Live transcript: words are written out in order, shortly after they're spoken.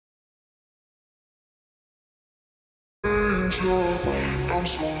You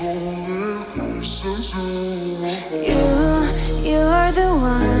are the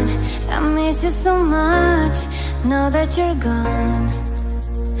one. I miss you so much. Now that you're gone,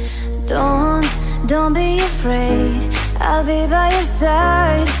 don't be afraid. I'll be by your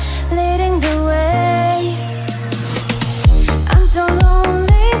side, leading the way. I'm so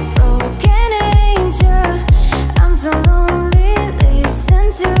lonely, broken angel. I'm so lonely,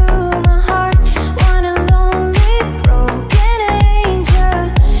 listen to my heart. Want a lonely, broken angel.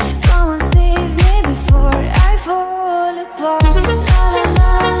 Come and save me before I fall apart.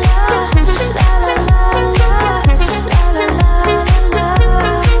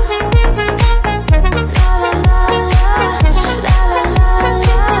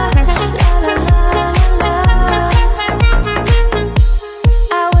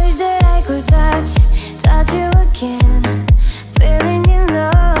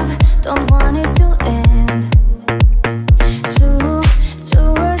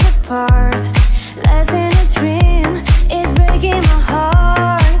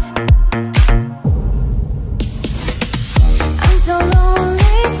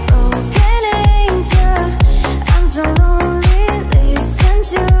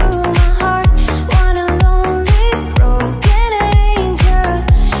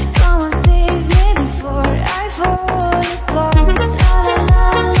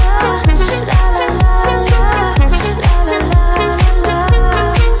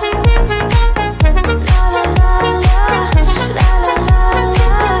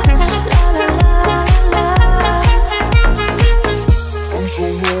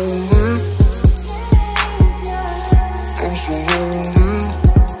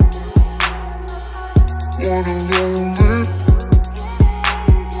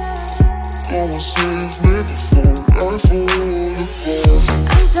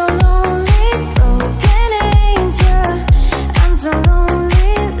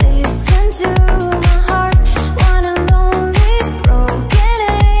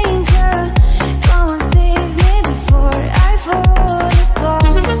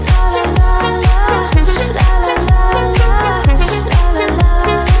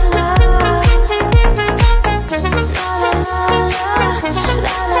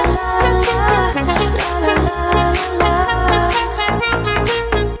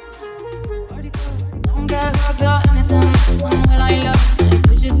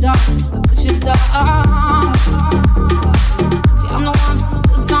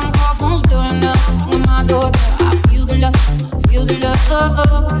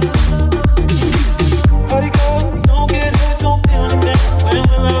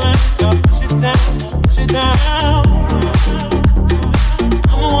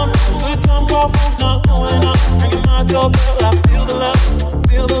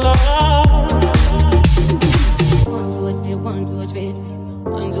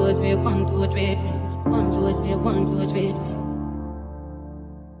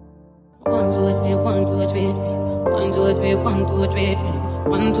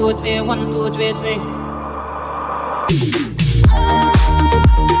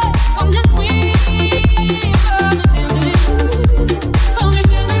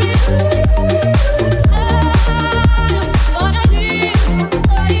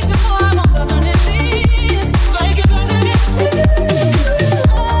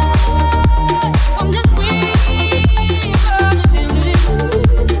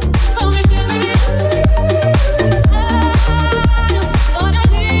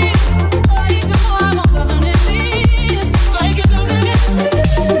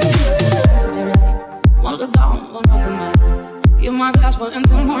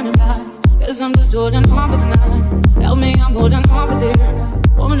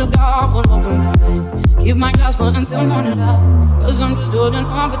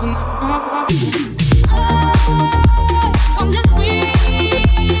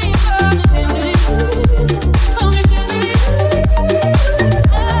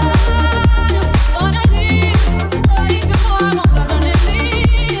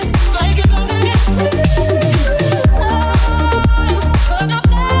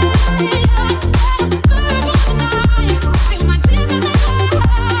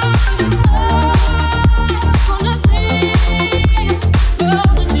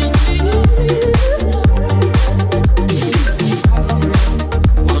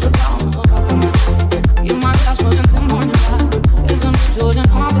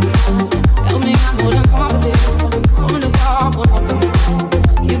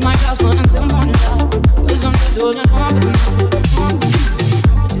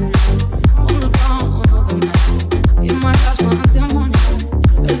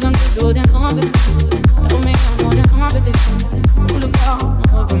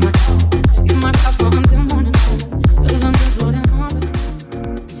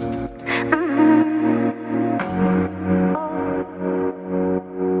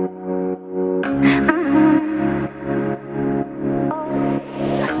 I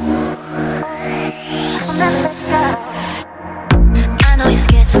know you're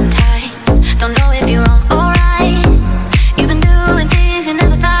scared sometimes, don't know if you're wrong or right. You've been doing things you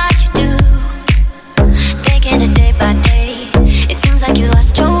never thought you'd do, taking it day by day. It seems like you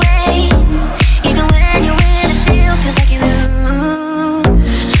lost your way. Even when you win, it still feels like you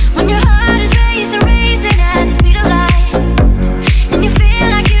lose. When your heart is racing, racing at the speed of light, and you feel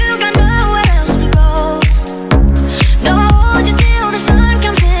like you got nowhere else to go. No, I'll hold you till the sun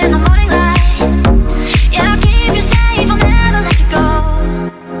comes in the morning light. Yeah, I'll keep you safe, I'll never let you go.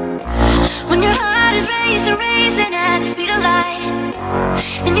 When your heart is racing, racing at the speed of light,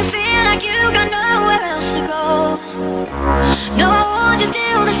 and you feel like you got nowhere else to go. No, I'll hold you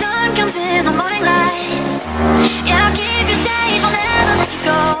till the sun comes in the morning light. Yeah, I'll keep you safe, I'll never let you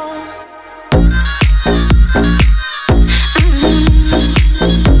go.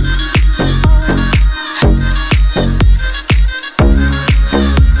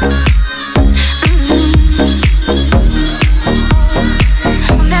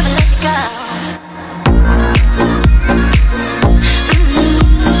 I'll never let you go.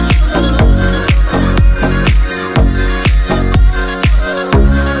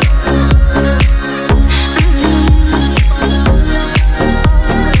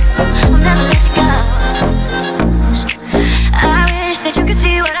 I'll never let you go. I wish that you could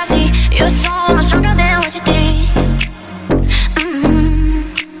see what I see. You're so much stronger than what you think.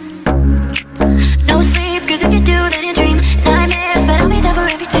 No sleep, cause if you do, then you dream nightmares, but I'll be there for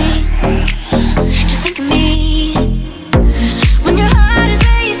everything. Just think of me. When your heart is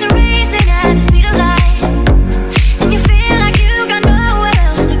racing, racing at the speed of light, and you feel like you got nowhere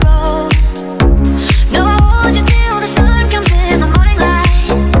else to go. No, I'll hold you till the sun comes in the morning light.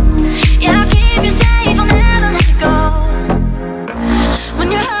 Yeah, I'll keep you safe, I'll never let you go.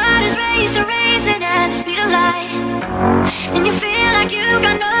 When your heart is racing, racing at the speed of light, and you feel like you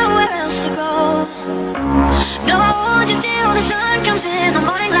got nowhere else to go. No, I'll hold you till the sun comes in the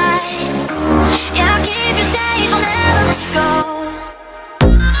morning light. Yeah, I'll keep you safe, I'll never let you go.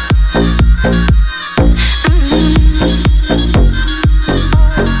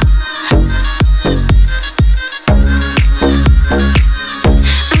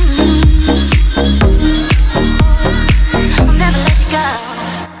 I'll never let you go.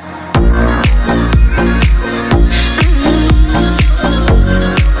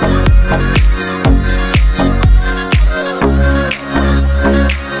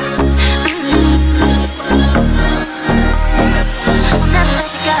 I'll never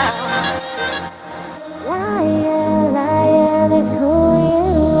let you go. Liar, liar, that's who you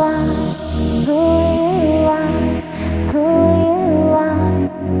are. Who you are. Who you are.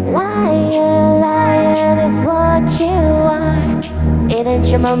 Liar, liar, that's what you are. Didn't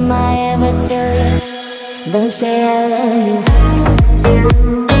your mama ever tell you? Don't say I love you.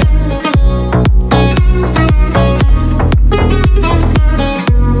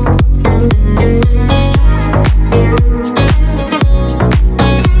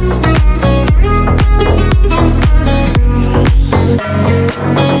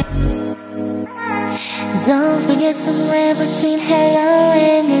 Don't forget somewhere between hello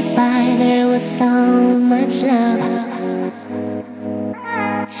and goodbye there was so much love.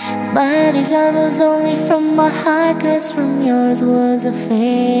 But his love was only from my heart, cause from yours was a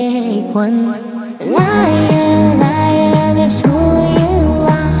fake one. Liar, liar, that's who you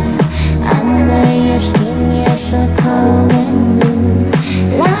are. Under your skin you're so cold and blue.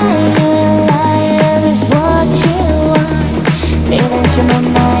 Liar, liar, that's what you are. Didn't your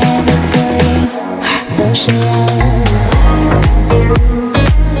mama ever tell you? Don't say I love you.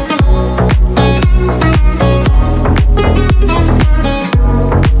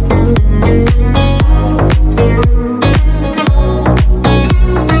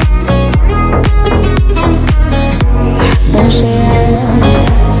 Don't say I love you.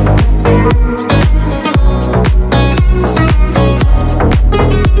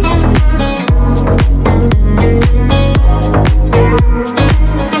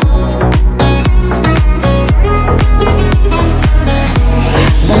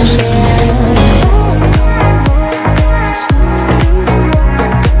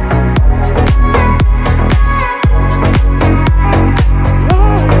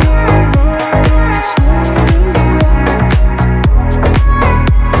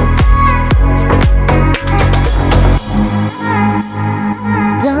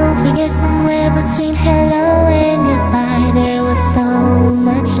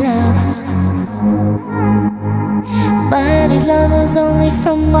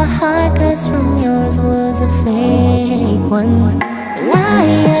 Cause from yours was a fake one.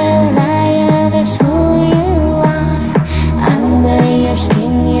 Liar, liar,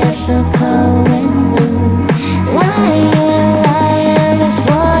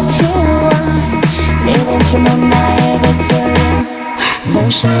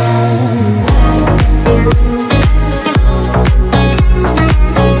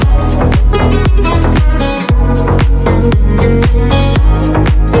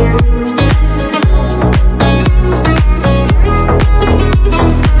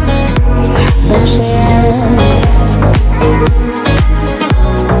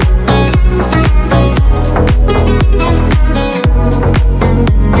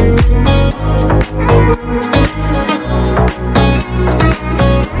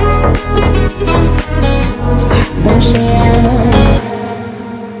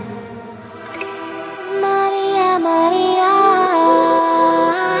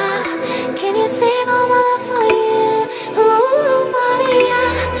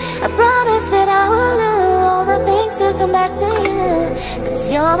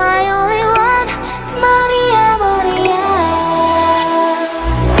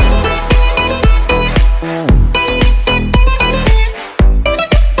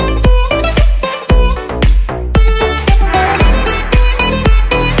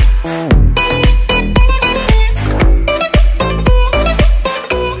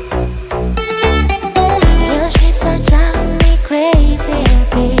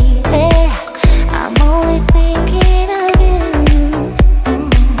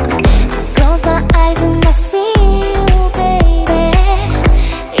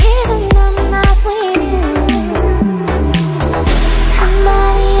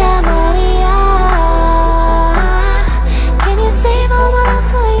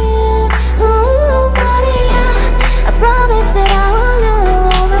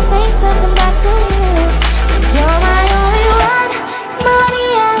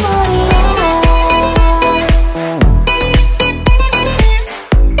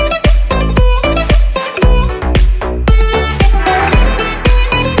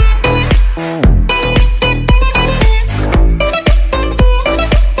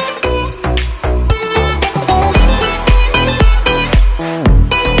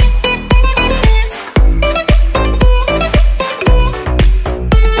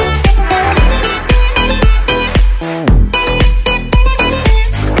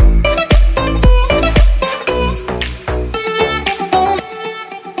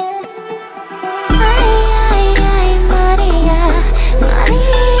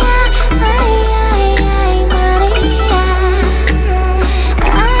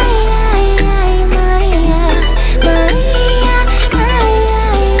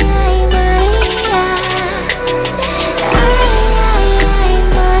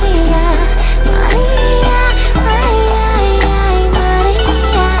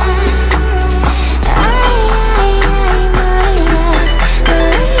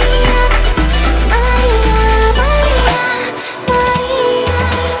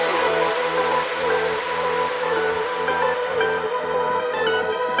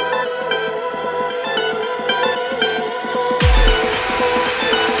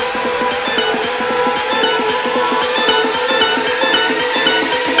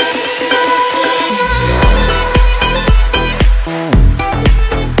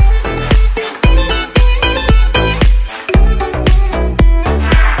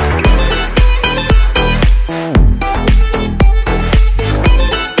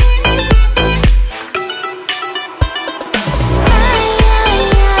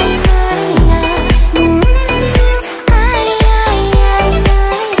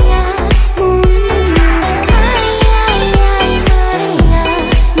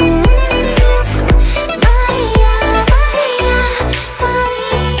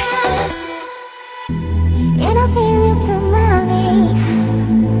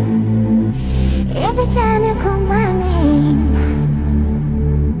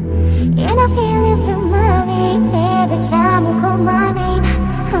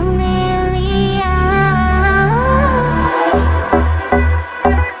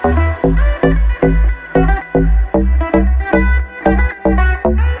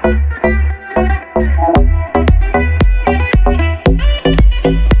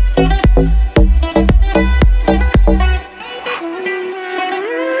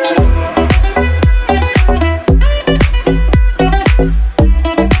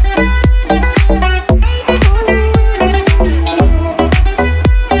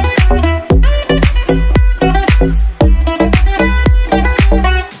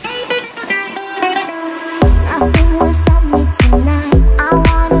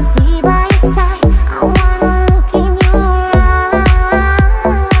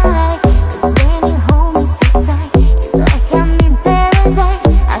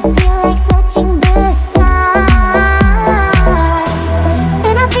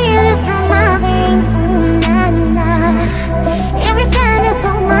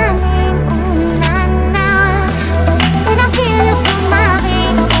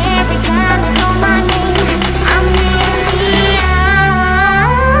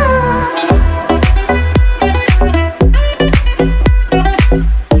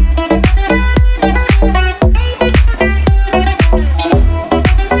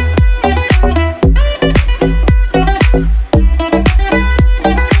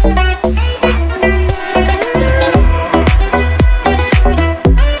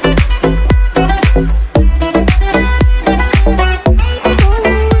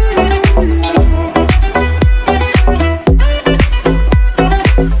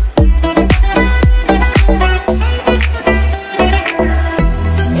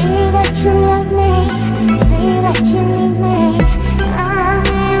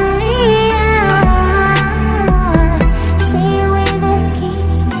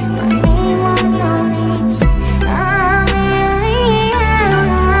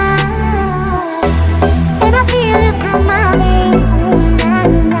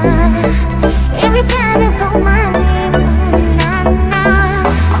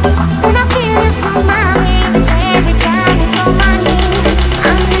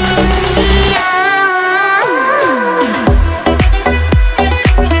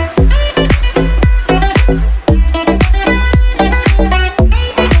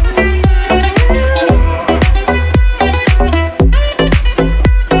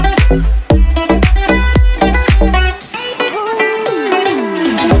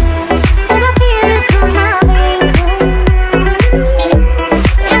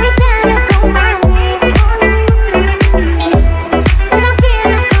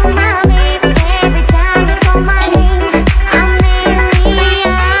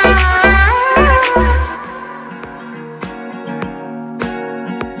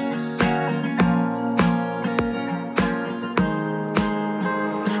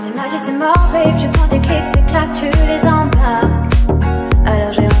 m'a dit c'est mort babe, tu prends des clics, des claques, tu les embarques.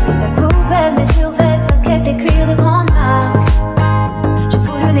 Alors j'ai rempli sa poubelle, mes survêtements, baskets et cuir de grande marque. J'ai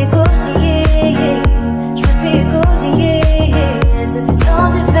voulu négocier, je me suis égosillée. Elle se fut sans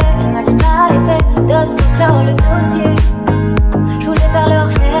effet, elle m'a dit mal effet, dos pour clore le dossier. Je voulais faire le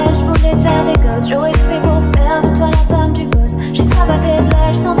réel, je voulais te faire des gosses. J'aurais tout fait pour faire de toi la femme du boss. J'ai que ça battait de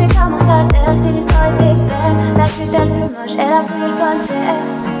l'aile, je sentais comment ça d'elle. Si l'histoire était belle, la chute elle fut moche, elle a voulu le voltaire.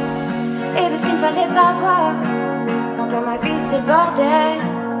 Et parce qu'il ne fallait pas voir, sans toi ma vie c'est le bordel.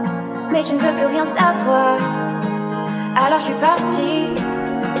 Mais tu ne veux plus rien savoir. Alors je suis partie,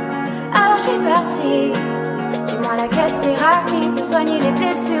 alors je suis partie. Dis-moi laquelle sera qui peut soigner les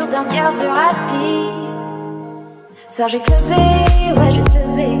blessures d'un cœur de rapide. Ce soir j'ai clubé, ouais j'ai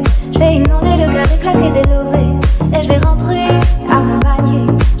clubé. Je vais inonder le gars, éclater des lovés. Et je vais rentrer accompagné.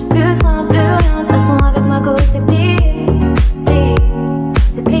 J'ai plus de rien, de toute façon avec ma go c'est plié, plié.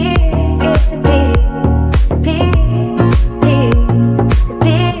 C'est plié, c'est plié. C'est plié, plié. C'est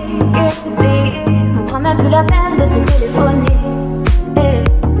plié, c'est plié. On prend même plus la peine de se téléphoner.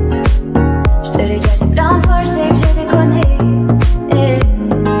 Je te l'ai déjà dit plein de fois, je sais que j'ai déconné.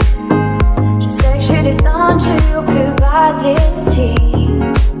 Je sais que je suis descendue au plus bas de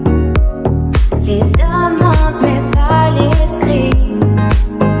l'estime. Les amantes mais pas l'esprit.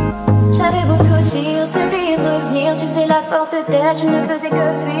 J'avais beau tout dire, te lui revenir. Tu faisais la forte tête, je ne faisais que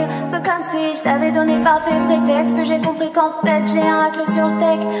fuir. Peu comme si je t'avais donné le parfait prétexte. Puis j'ai compris qu'en fait j'ai un hack sur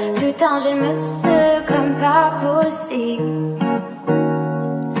tech. Putain j'ai le monsieur comme pas possible.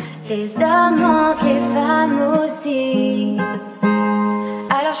 Les amantes, les femmes aussi.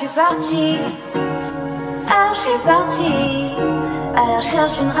 Alors je suis partie, alors je suis partie à la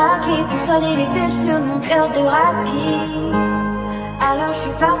recherche d'une raclée pour soigner les blessures de mon cœur de rapide. Alors je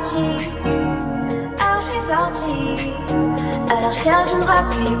suis partie, alors je suis partie à la recherche d'une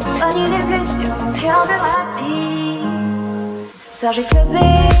raclée pour soigner les blessures de mon cœur de rapide. Ce soir j'ai clubé,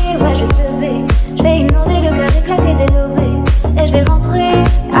 ouais j'ai clubé. Je vais inonder le gars, éclater des lovés. Et je vais rentrer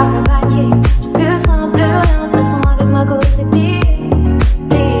accompagné. J'ai plus de rien, de toute façon avec ma go c'est plié,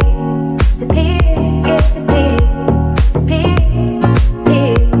 plié. C'est plié, c'est plié. C'est plié,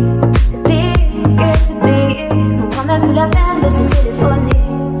 plié. C'est plié, c'est plié. On prend même plus la peine de se téléphoner.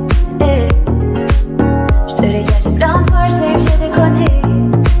 Je te l'ai déjà dit plein de fois, je sais que j'ai déconné.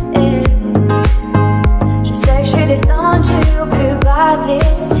 Je sais que je suis descendue au plus bas de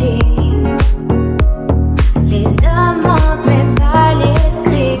l'estime. Les amantes mais pas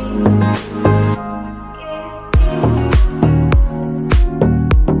l'esprit.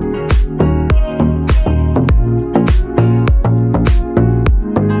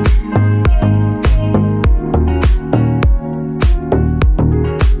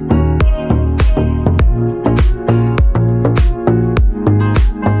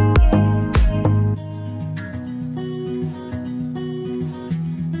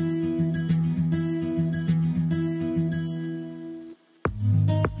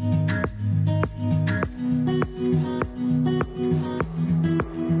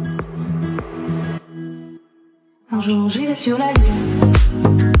 Un jour j'irai sur la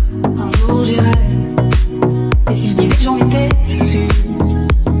lune, un jour j'irai. Et si je disais que j'en étais sûre,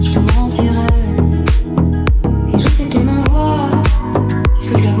 je te mentirais. Et je sais qu'elle me voit, parce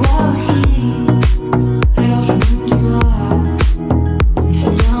que je la vois aussi. Alors je monte du doigt, et ça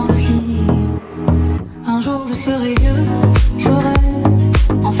devient impossible. Un jour je serai vieux, j'aurai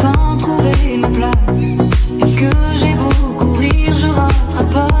enfin trouvé ma place. Parce que j'ai beau courir, je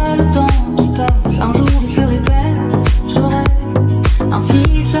rattrape pas le temps qui passe. Un jour je serai belle, j'aurai un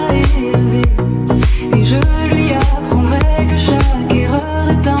fils à élever. Et je lui apprendrai que chaque erreur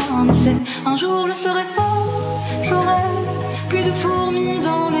est un essai. Un jour je serai fort, j'aurai plus de fourmis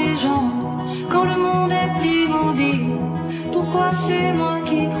dans les jambes. Quand le monde est immobile, pourquoi c'est moi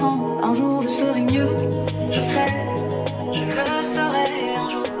qui tremble? Un jour je serai mieux, je sais, je le serai un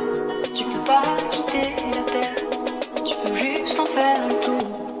jour. Tu peux pas quitter la terre, tu peux juste en faire le tour.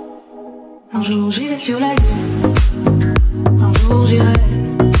 Un jour j'irai sur la lune, un jour j'irai.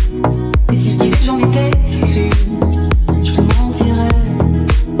 Et si je disais que j'en étais sûre, je te mentirais.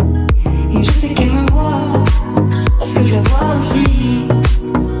 Et je sais qu'elle me voit, parce que je la vois aussi.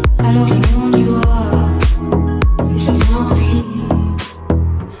 Alors je monte du doigt, et ça devient impossible.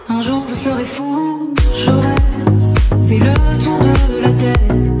 Un jour je serai fou, j'aurai fait le tour de la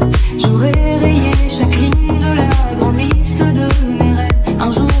terre. J'aurai rayé chaque ligne de la grande liste de mes rêves.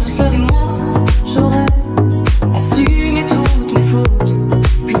 Un jour je serai moi, j'aurai assumé toutes mes fautes.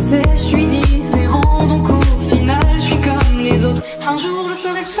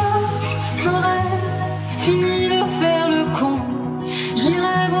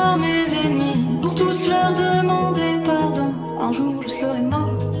 ennemis, pour tous leur demander pardon. Un jour je serai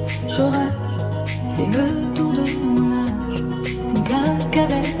mort, j'aurai fait le tour de mon âge. Une plaque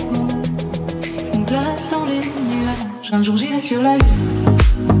avec mon nom, une place dans les nuages. Un jour j'irai sur la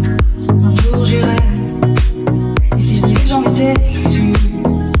lune, un jour j'irai. Et si je disais que j'en étais sûr,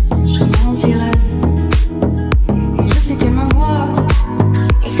 je mentirais. Et je sais qu'elle m'envoie,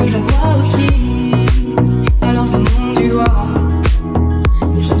 parce que je la vois aussi. Alors je te montre du doigt,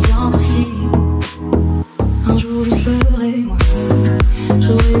 mais ça vient aussi. Un jour je serai moi,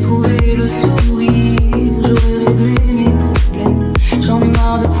 j'aurai trouvé le sourire, j'aurai réglé mes problèmes. J'en ai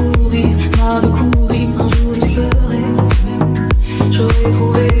marre de courir, marre de courir. Un jour je serai moi-même, j'aurai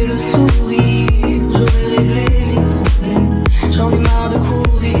trouvé le sourire, j'aurai réglé mes problèmes. J'en ai marre de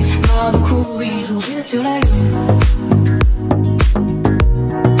courir, marre de courir. Un jour j'irai sur la lune.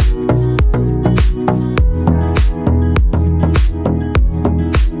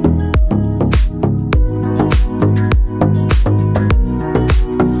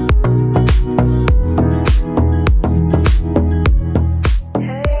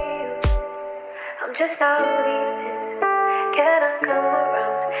 Just out leaving. Can I come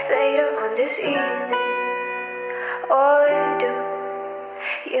around later on this evening? Or do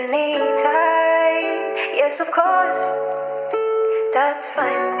you need time? Yes, of course, that's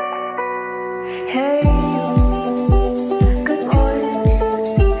fine. Hey, good morning.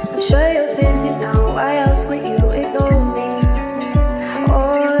 I'm sure you're busy now. Why else would you ignore me?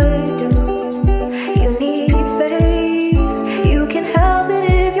 Or do you need space? You can help it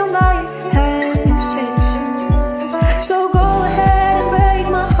if your mind has changed. So go ahead and break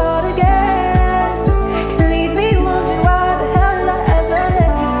my heart again. Leave me wondering why the hell I ever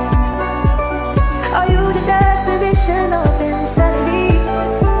let you. Are you the definition of insanity?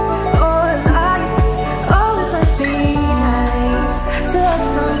 Or am I? Oh, it must be nice to love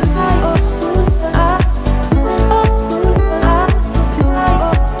somebody.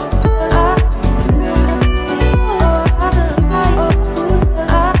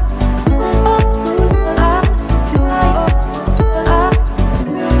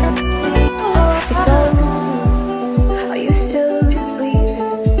 Are you still breathing?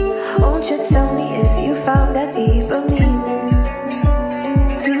 Won't you tell me if you found that deeper meaning?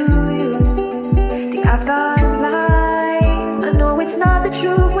 Do you think I've gone blind? I know it's not the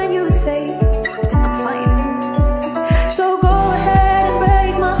truth when you say I'm fine. So go ahead and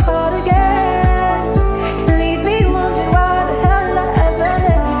break my heart again. Leave me wondering why the hell I ever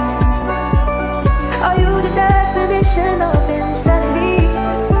let you. Are you the definition of insanity?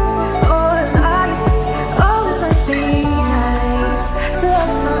 Or am I? Oh, it must be nice to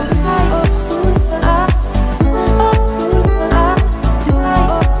love somebody.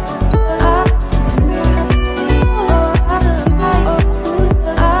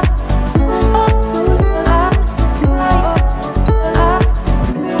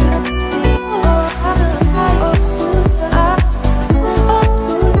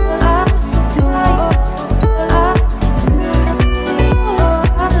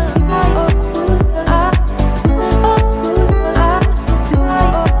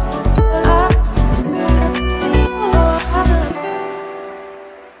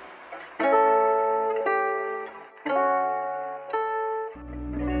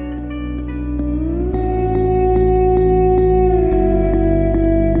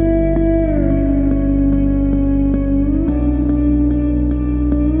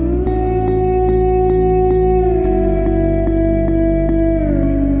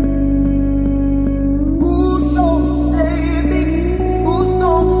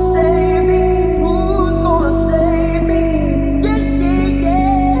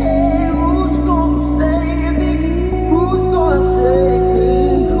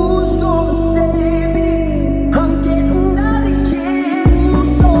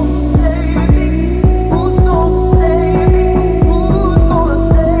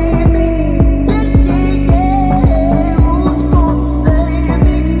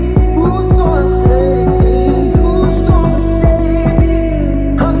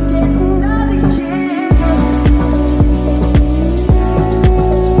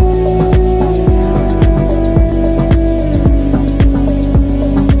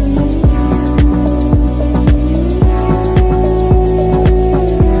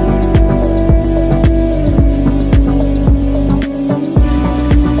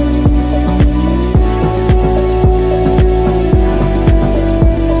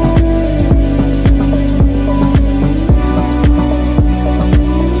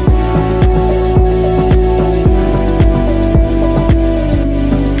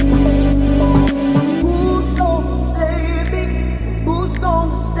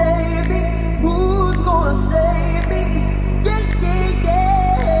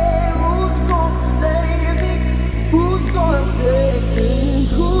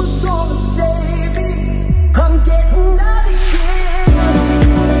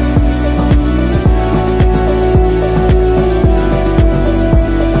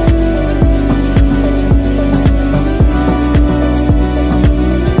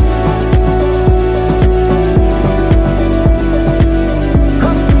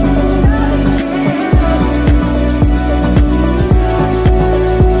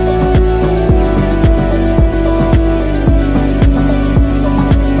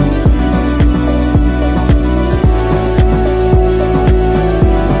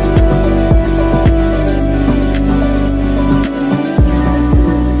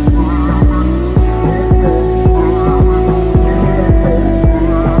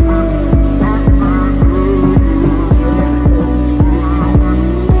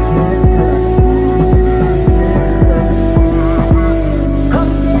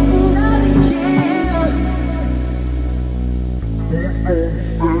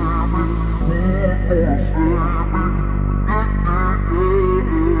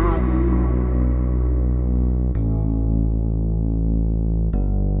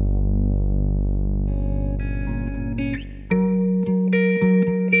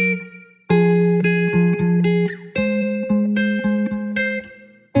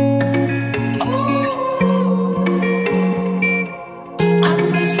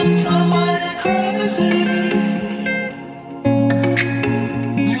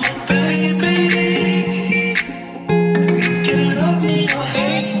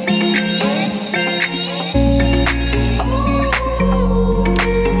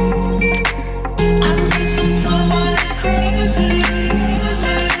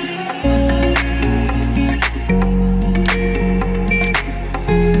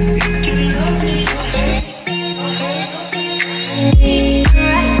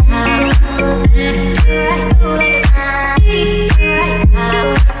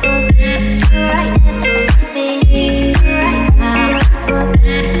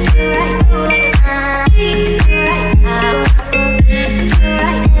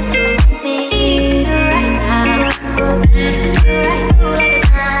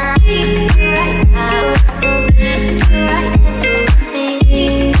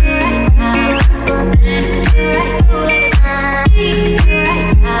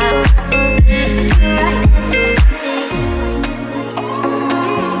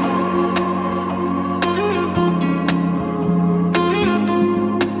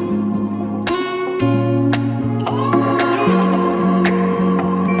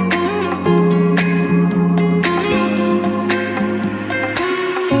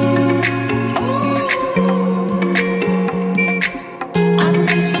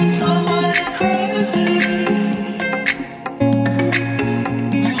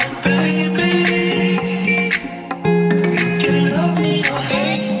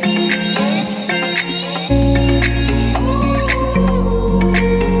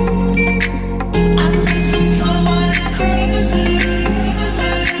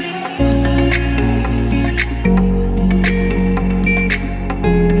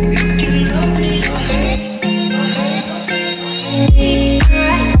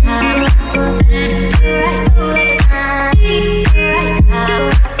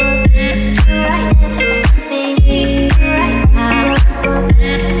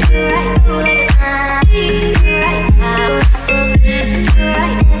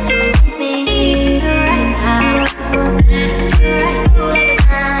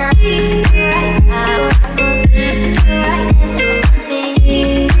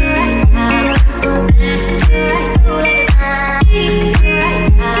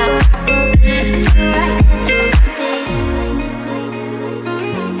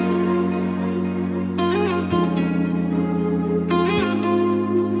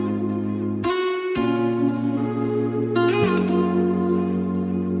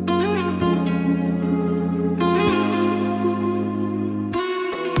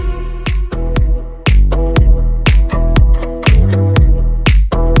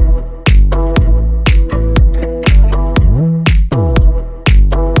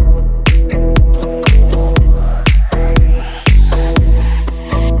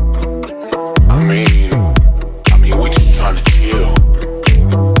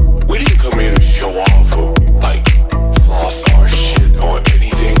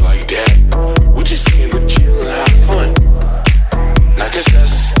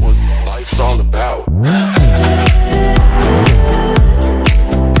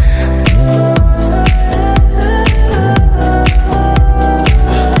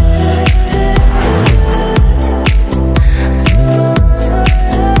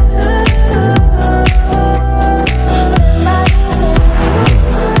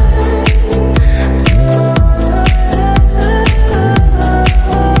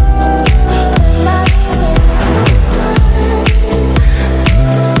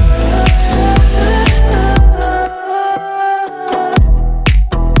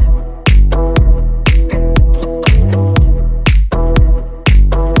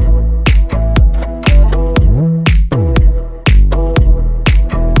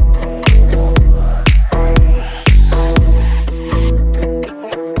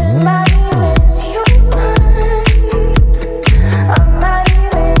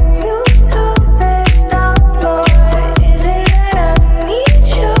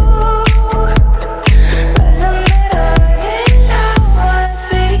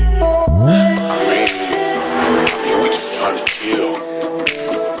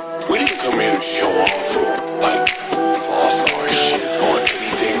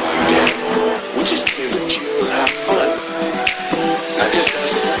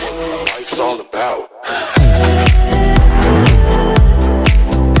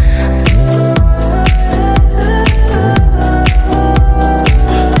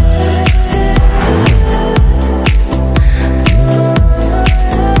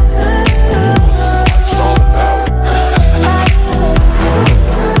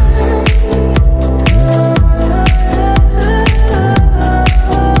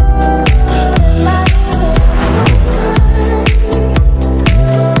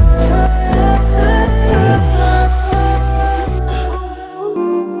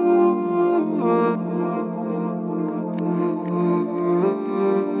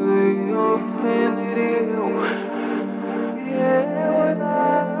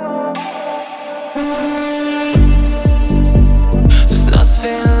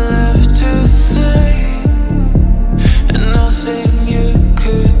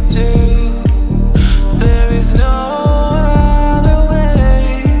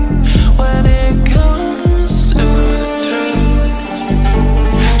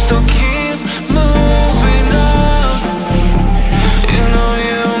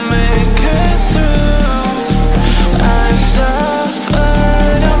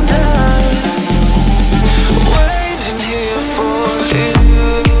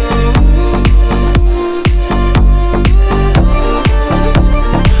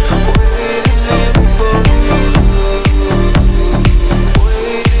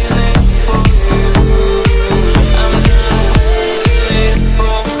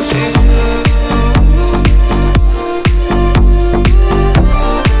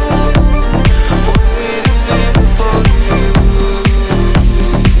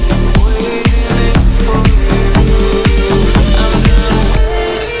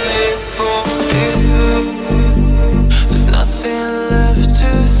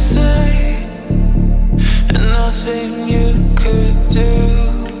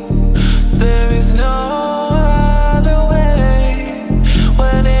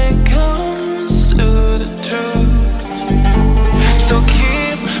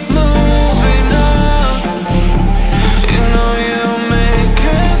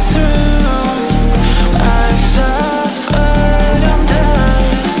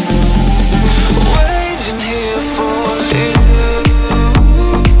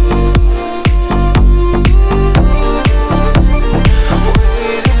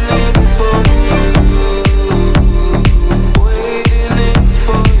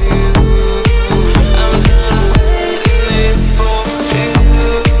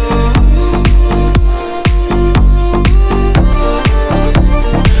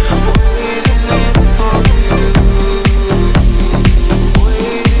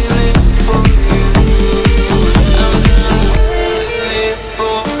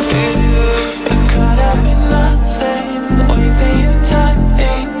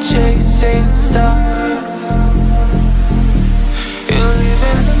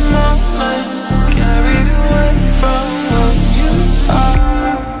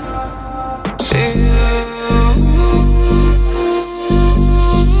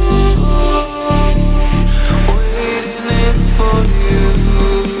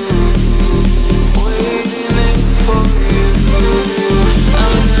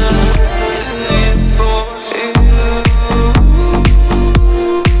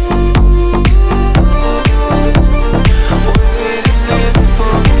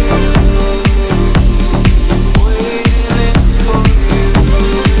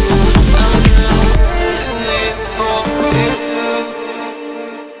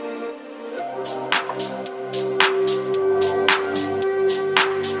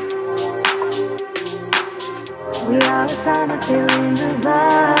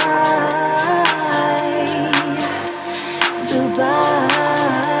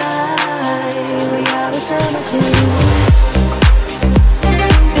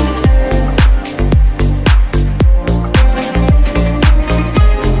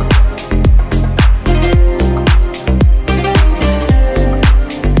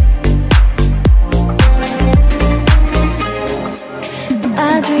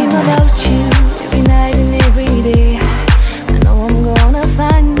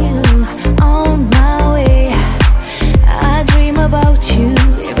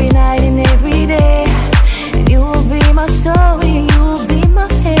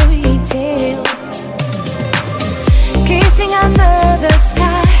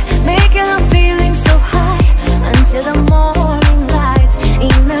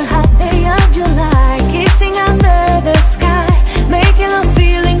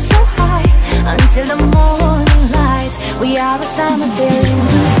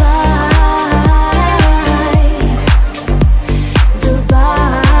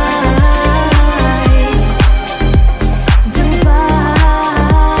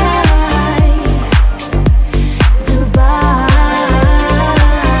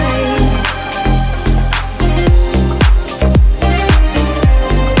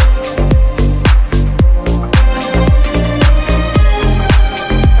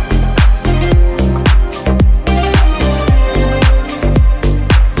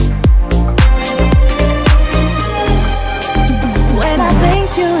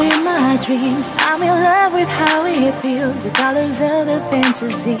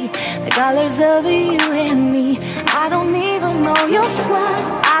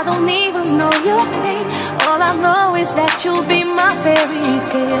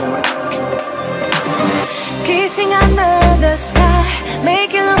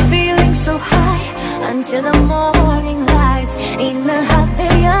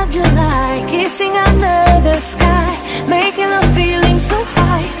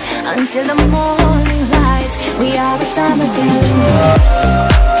 Until the morning light, we are the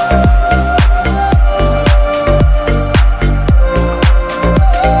summer.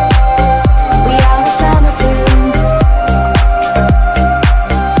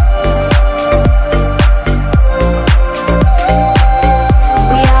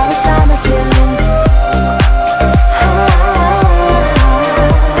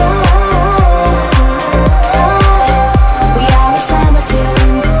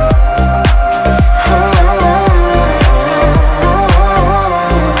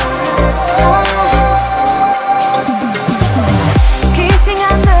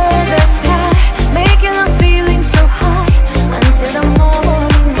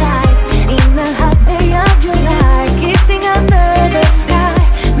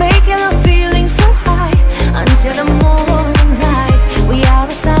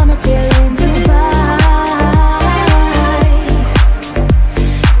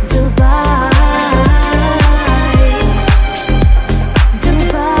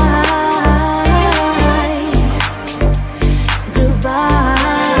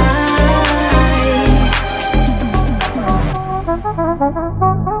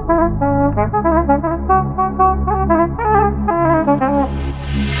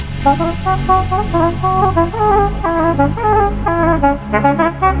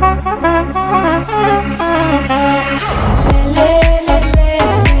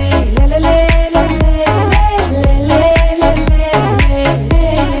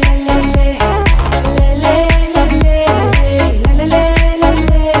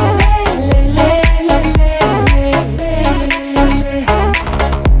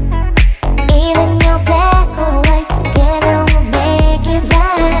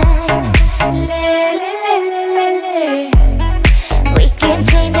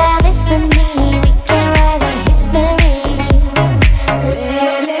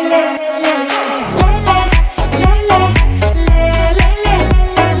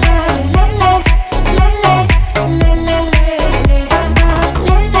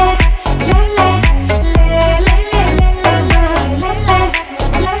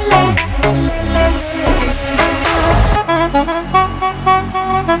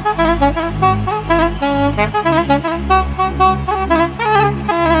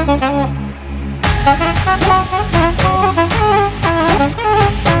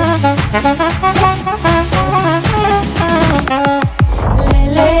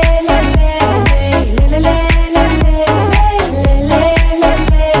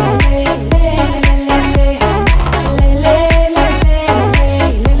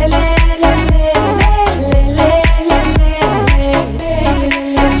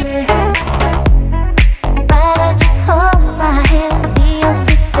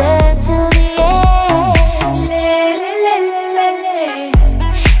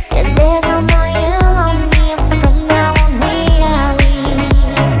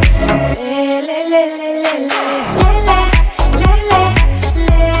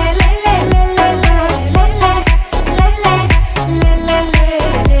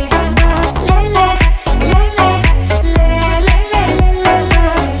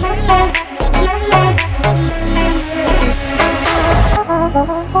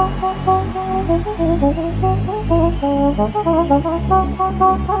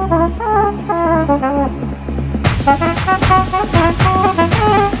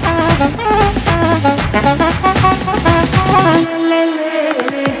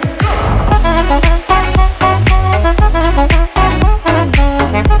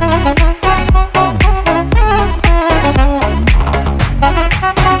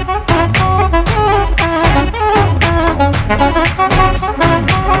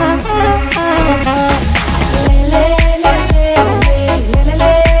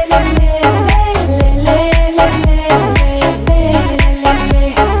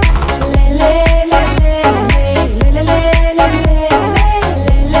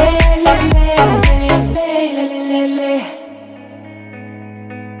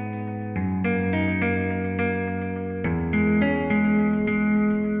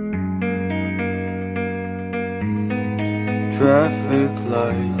 Traffic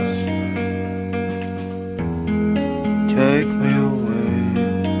lights take me away.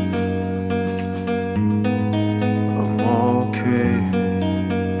 I'm okay,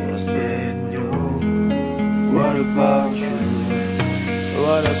 nothing new. What about you?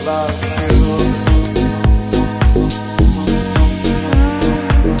 What about you?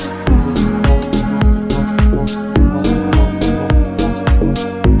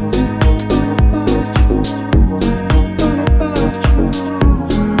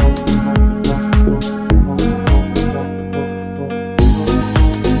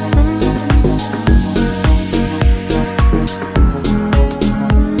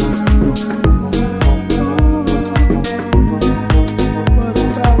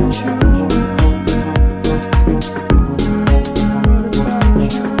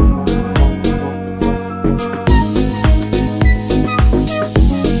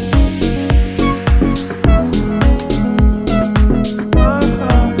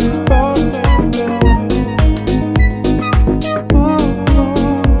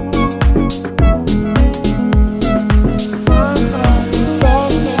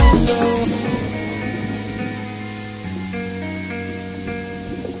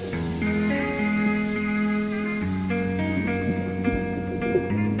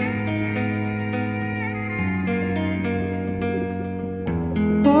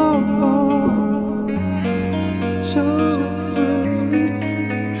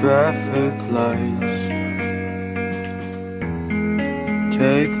 Traffic lights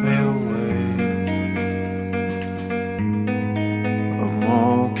take me away. I'm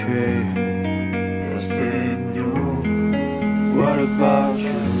okay, nothing new. What about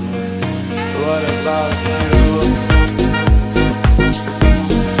you? What about you?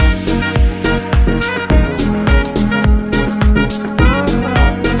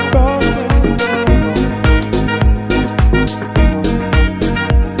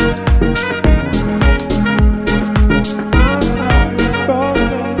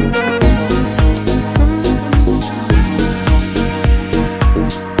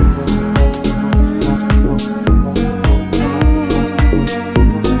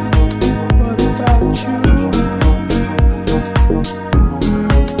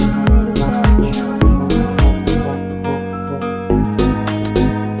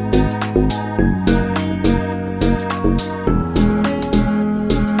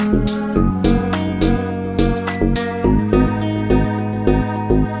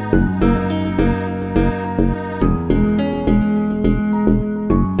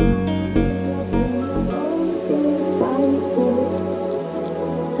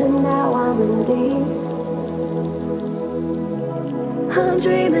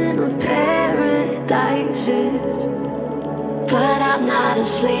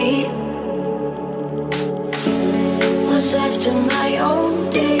 asleep. Was left to my own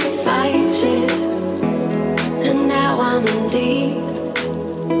devices, and now I'm in deep.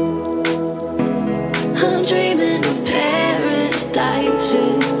 I'm dreaming of paradises,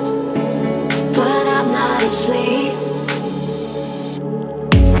 but I'm not asleep.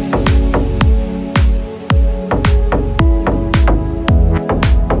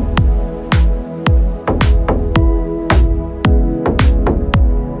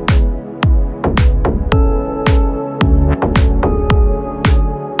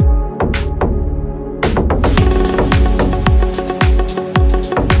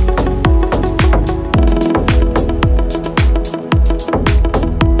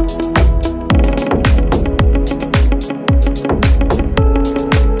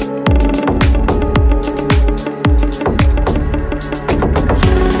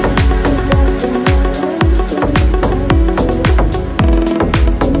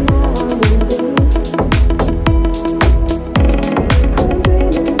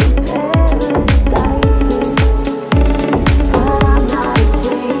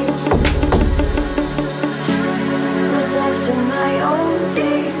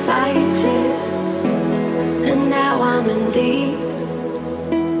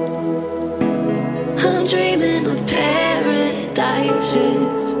 I'm dreaming of paradises,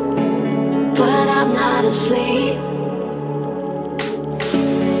 but I'm not asleep.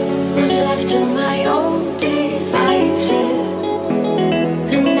 Was left to my own devices,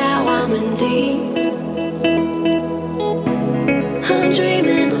 and now I'm in deep. I'm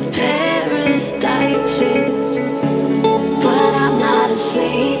dreaming of paradises, but I'm not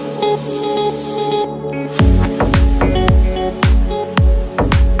asleep.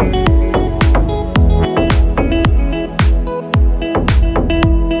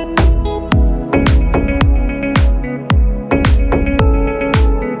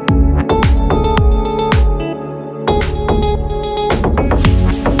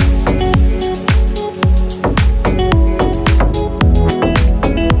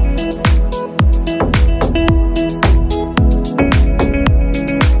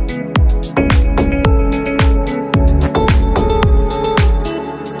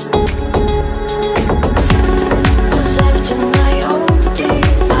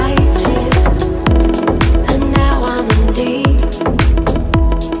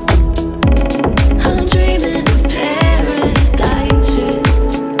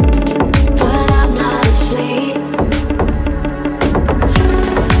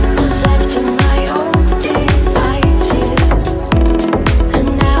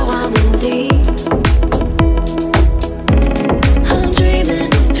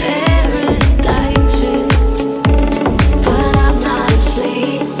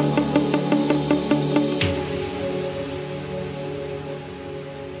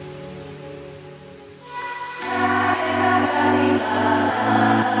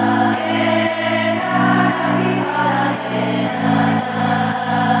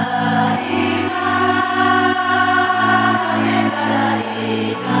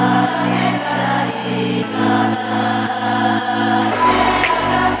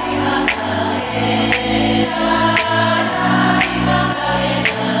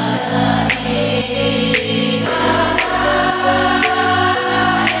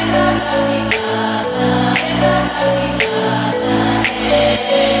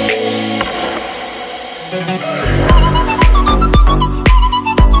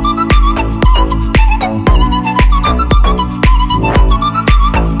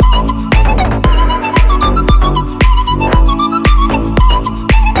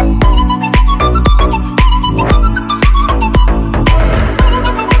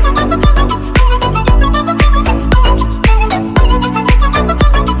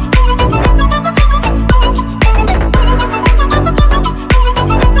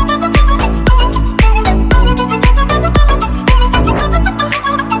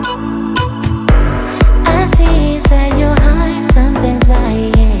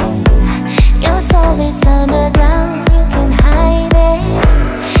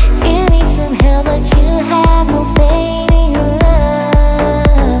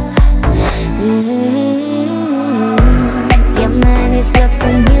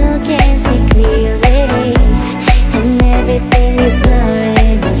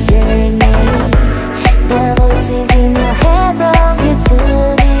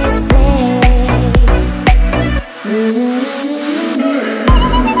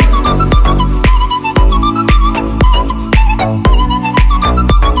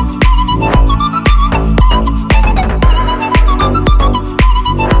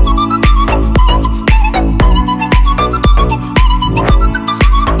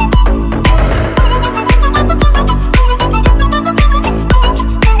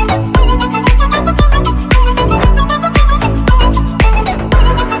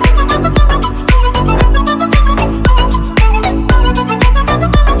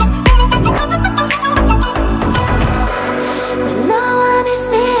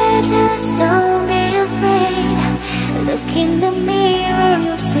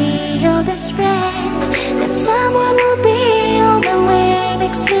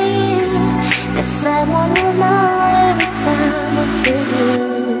 someone will know every time what to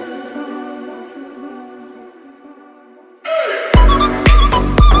do.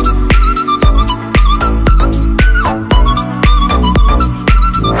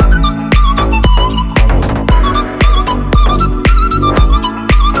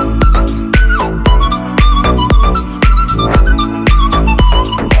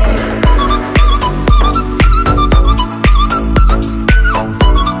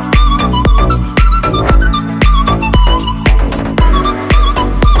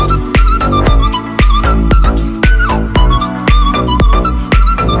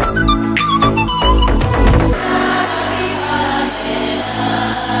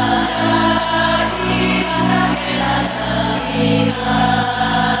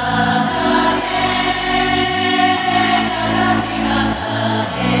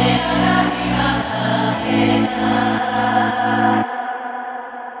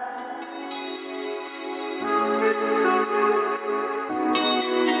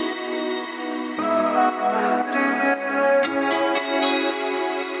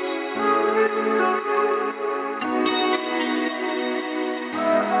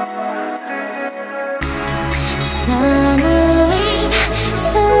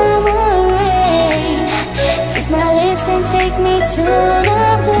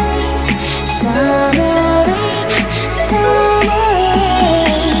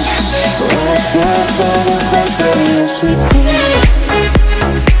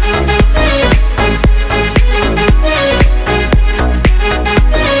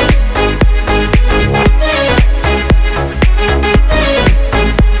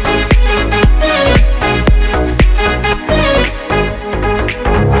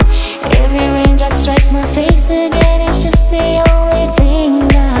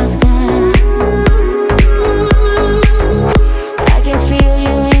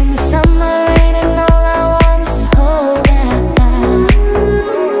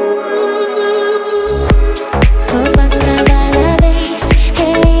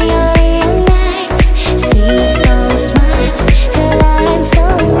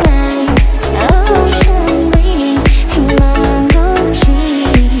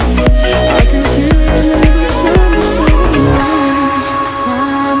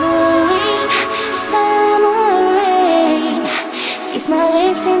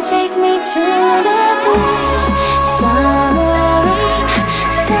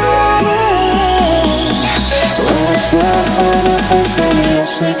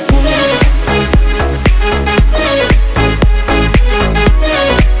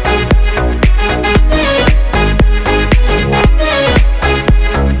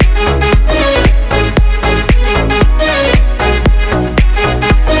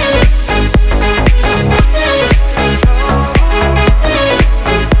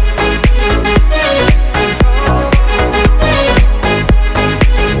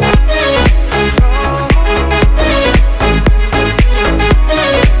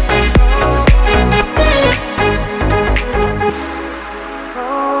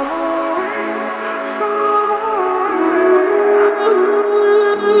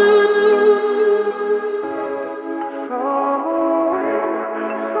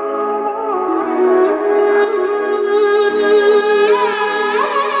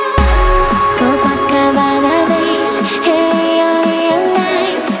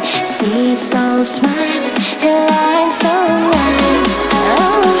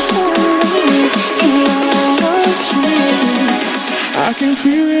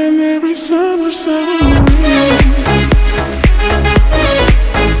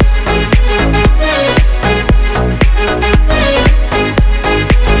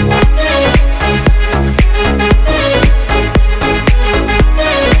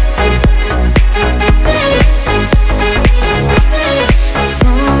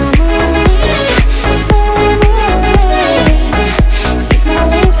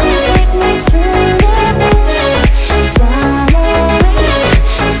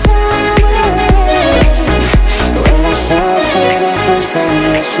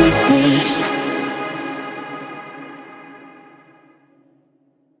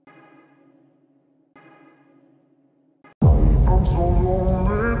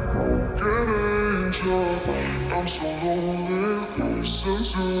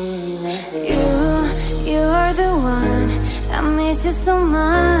 You are the one. I miss you so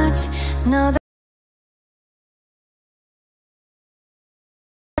much. Now that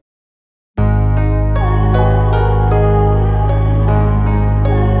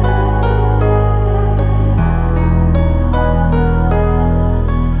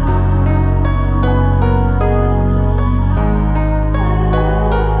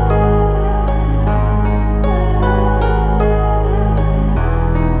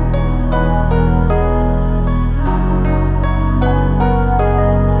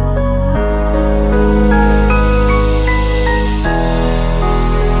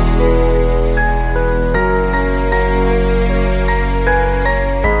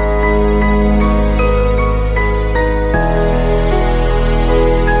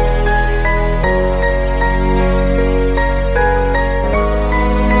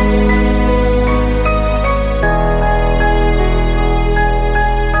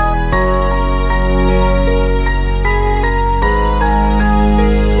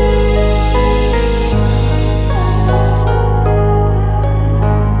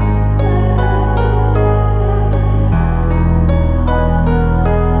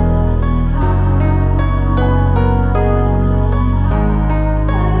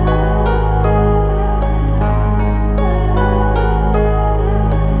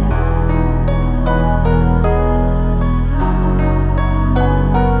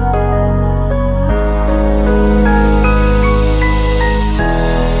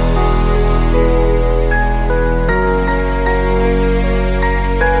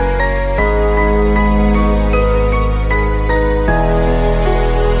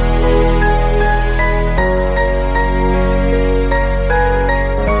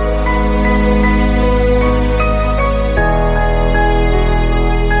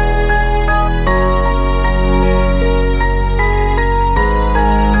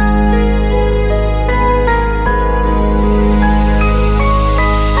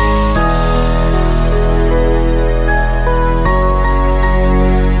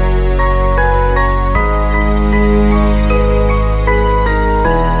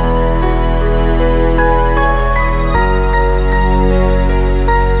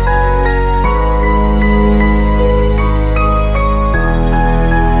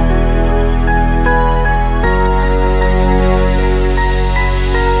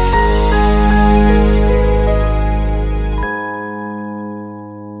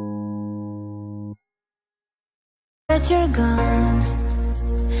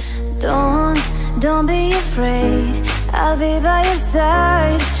Don't be afraid, I'll be by your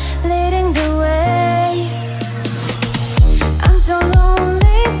side, leading the way. I'm so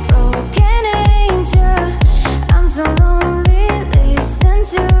lonely, broken angel. I'm so lonely, listen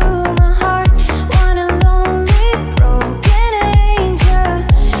to my heart. Want a lonely, broken angel.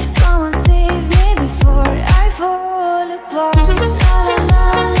 Come and save me before I fall apart. La la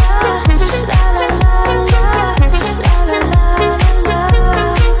la la, la la la la, la la la la.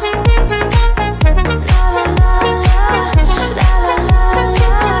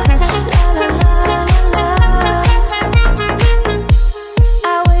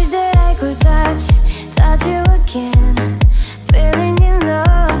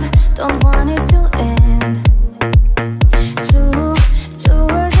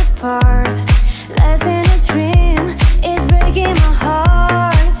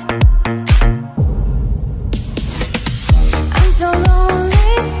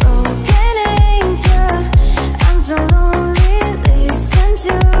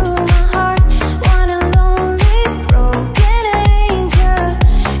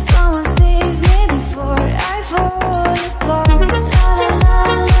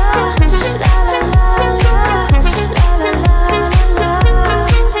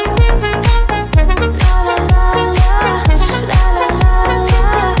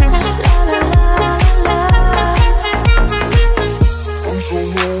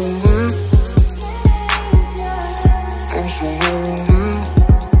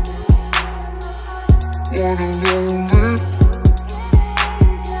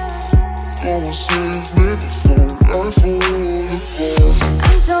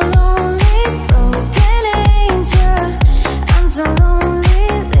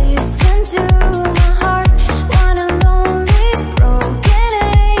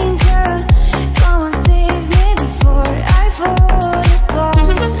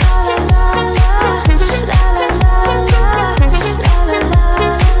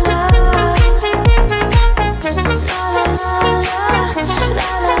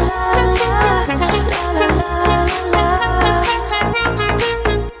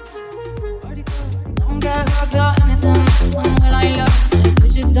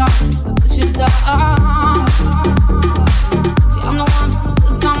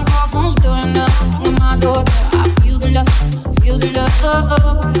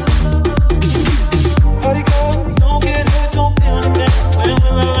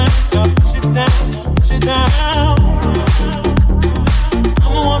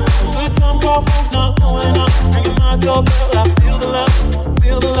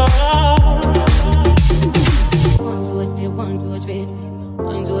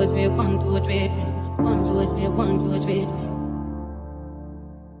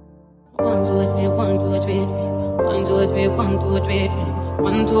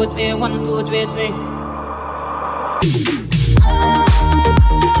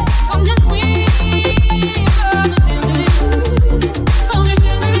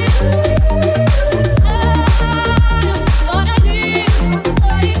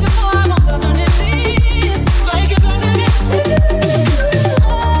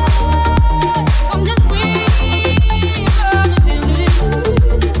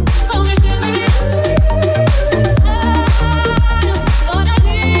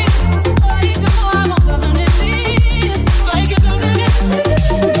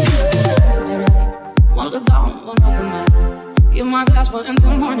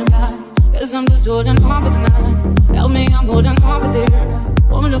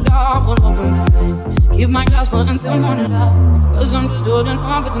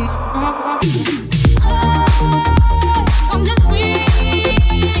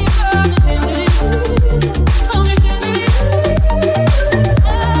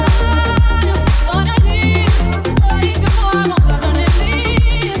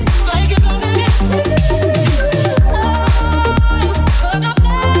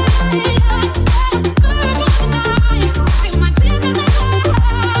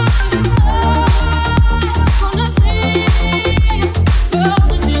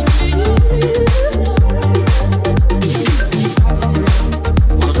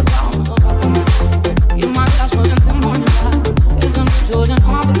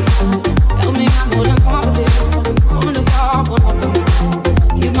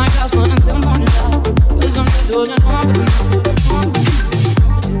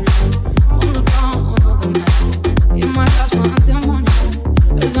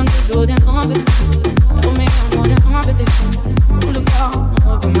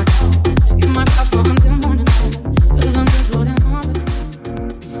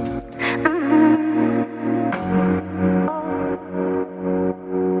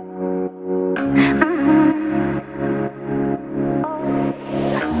 I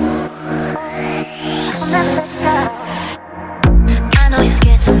know you're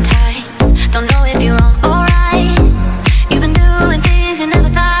scared sometimes, don't know if you're wrong or right. You've been doing things you never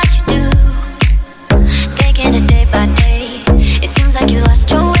thought you'd do, taking it day by day. It seems like you lost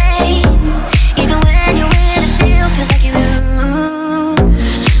your way. Even when you win, it still feels like you lose.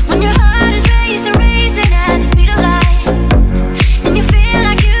 When your heart is racing, racing at the speed of light, and you feel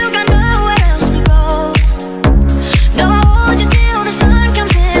like you got nowhere else to go. No, I hold you till the sun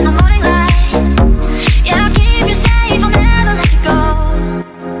comes in the morning light. Yeah, I'll keep you safe, I'll never let you go.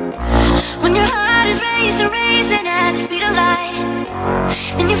 When your heart is racing, racing at the speed of light,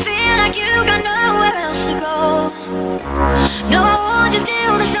 and you feel like you got nowhere else to go. No, I hold you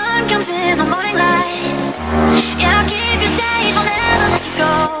till the sun comes in the morning light. Yeah, I'll keep you safe, I'll never let you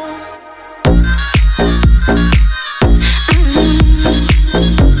go.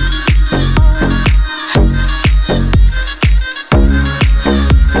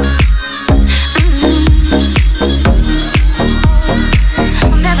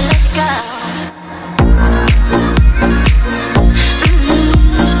 I'll never let you go.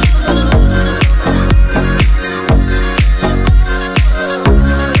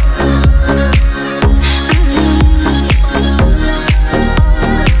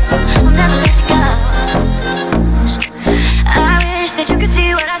 I'll never let you go. I wish that you could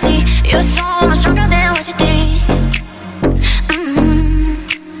see what I see. You're so much stronger than what you think.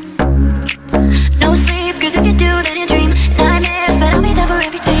 No sleep, cause if you do, then you dream nightmares, but I'll be there for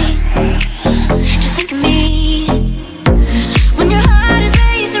everything. Just think of me. When your heart is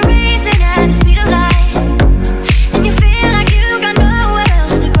racing, racing at the speed of light, and you feel like you got nowhere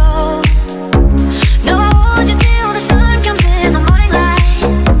else to go. No, I hold you till the sun comes in the morning light.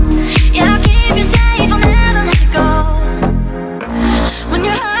 Yeah, I'll keep you safe, I'll never let you go. When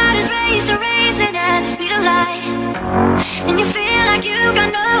your heart is racing, racing at the speed of light, and you feel like you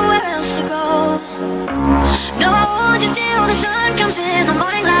got nowhere else to go. No, I hold you till the sun comes in the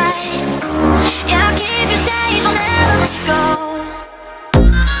morning light. Yeah, I'll keep you safe, I'll never let you go.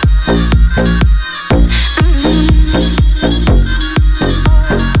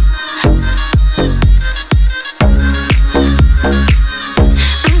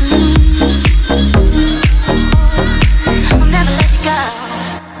 I'll never let you go.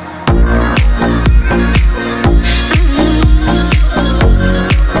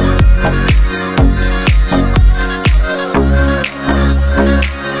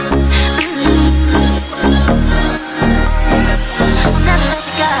 I'll never let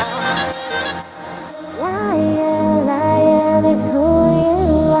you go. Liar, liar, that's who you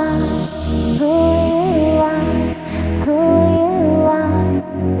are, who you are, who you are.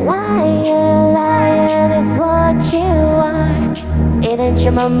 Liar, liar, that's what you are. Didn't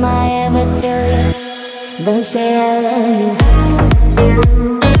your mama ever tell you? Don't say I love you.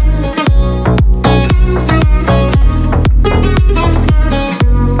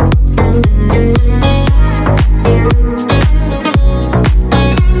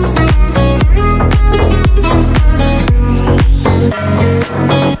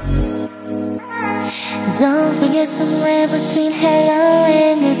 Don't forget somewhere between hello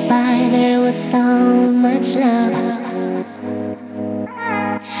and goodbye there was so much love.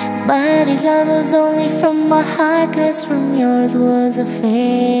 But this love was only from my heart, cause from yours was a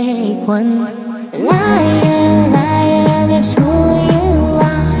fake one. Liar, liar, that's who you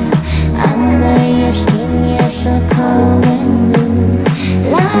are. Under your skin you're so cold and blue.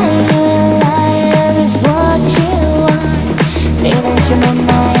 Liar, liar, that's what you are. Didn't your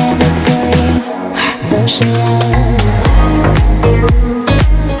mama ever tell you? Don't say I love you.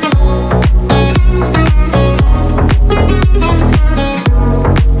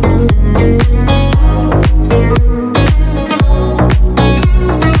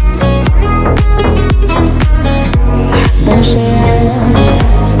 Don't say I love you.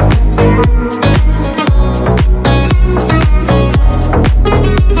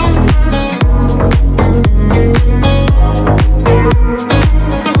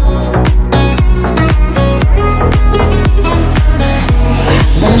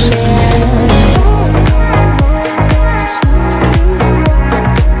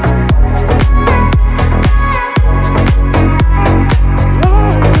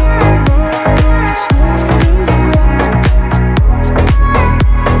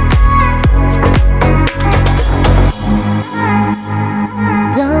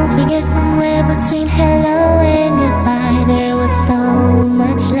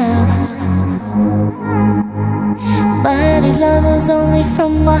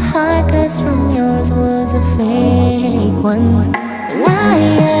 From yours was a fake one.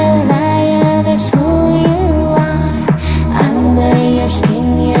 Liar, liar,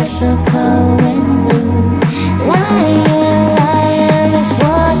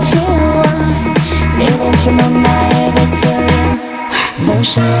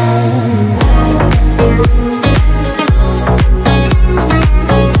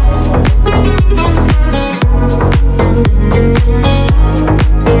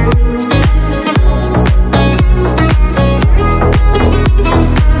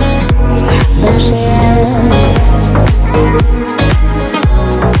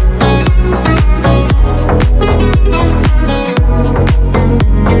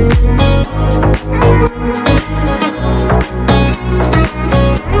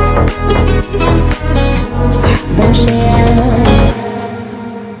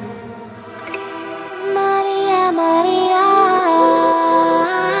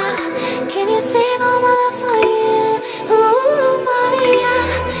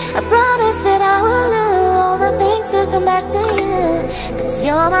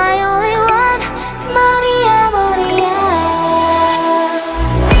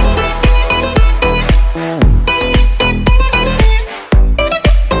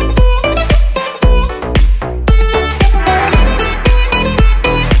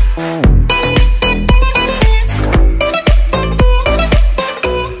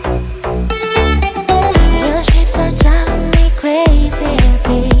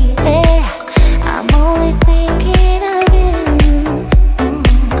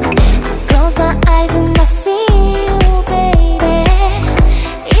 Eyes and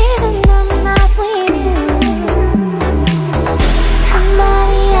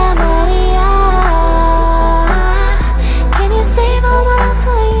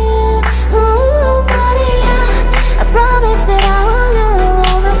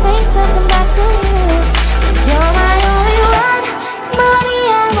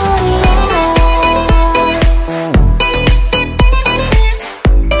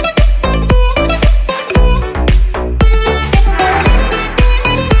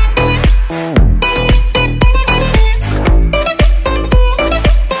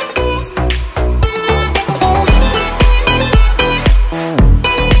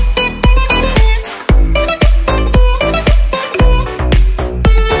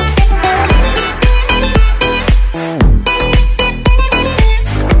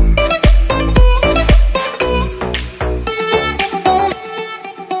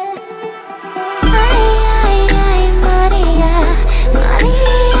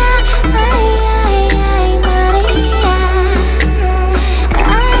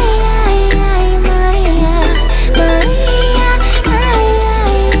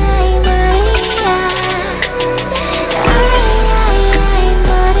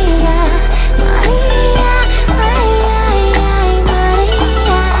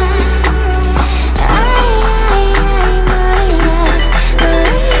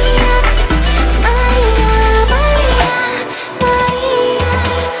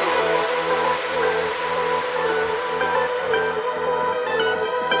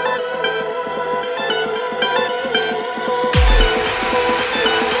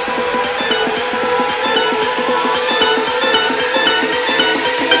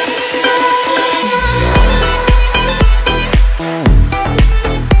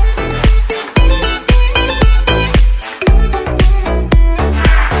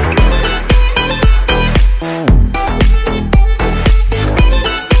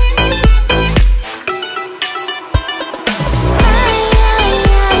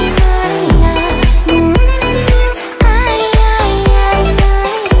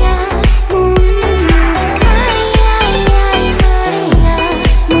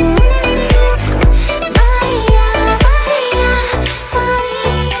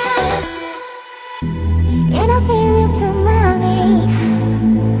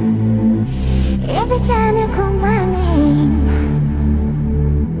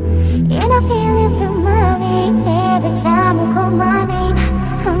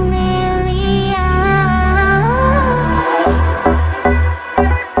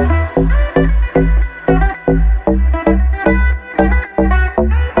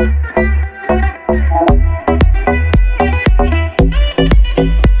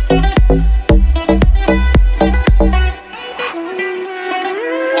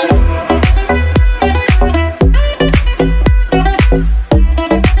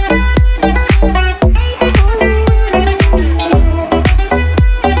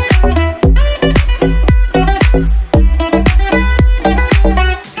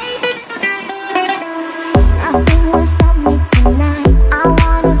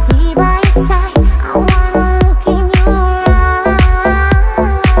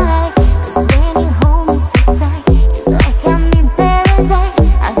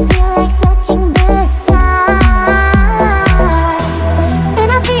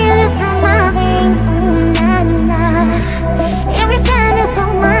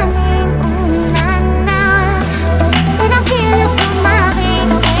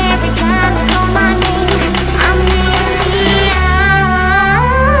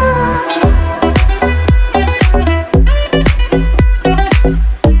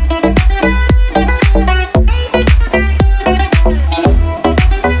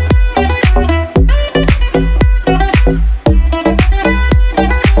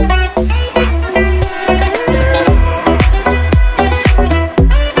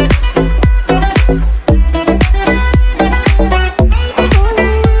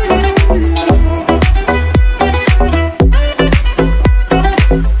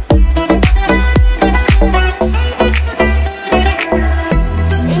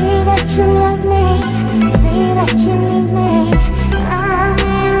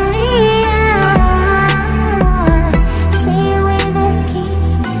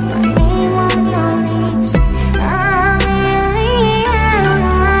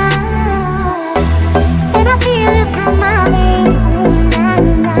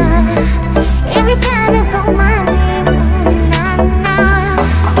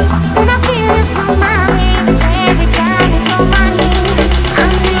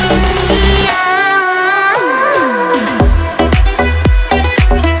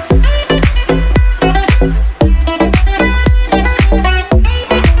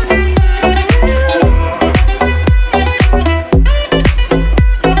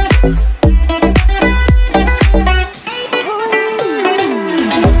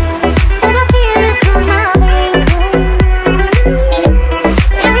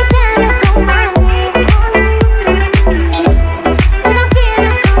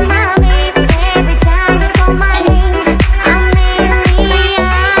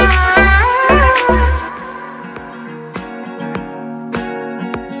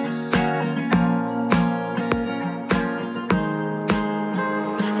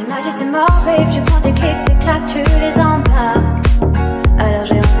m'a dit c'est mort babe, tu prends tes clics, tes claques, tu les embarques. Alors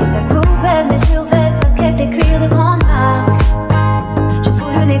j'ai rempli sa poubelle, mes survêtements, baskets et cuir de grande marque. J'ai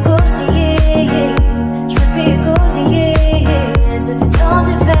voulu négocier, je me suis égosillée. Ce fut sans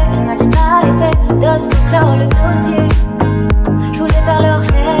effet, elle m'a dit mal épais, dos pour clore le dossier. Je voulais faire leur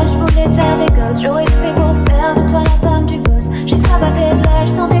haine, je voulais te faire des gosses. J'aurais tout fait pour faire de toi la femme du boss. J'ai saboté de l'aile,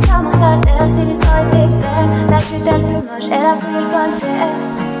 je sentais comment ça t'aime. Si l'histoire était belle, la chute elle fut moche, elle a voulu le voltaire.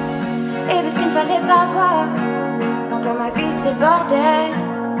 Et vu ce qu'il ne fallait pas voir, sans toi ma vie c'est le bordel.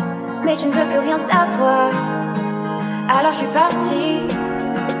 Mais tu ne veux plus rien savoir. Alors je suis partie,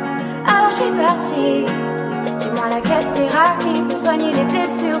 alors je suis partie. Dis-moi laquelle thérapie peut soigner les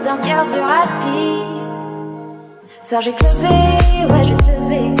blessures d'un cœur de rapide. Ce soir j'ai clubé, ouais j'ai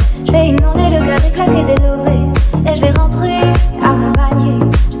clubé. Je vais inonder le gars et claquer des lovés. Et je vais rentrer accompagné.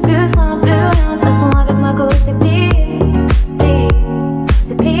 J'ai plus de frein, plus rien. De toute façon avec ma go c'est plié, plié.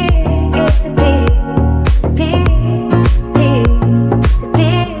 C'est plié, c'est plié. C'est plié, plié. C'est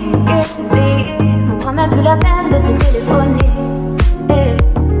plié, c'est plié. On prend même plus la peine de se téléphoner.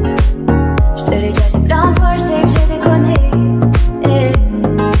 Je te l'ai déjà dit plein de fois, je sais que j'ai déconné.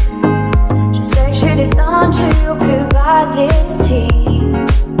 Je sais que je suis descendue au plus bas de l'estime.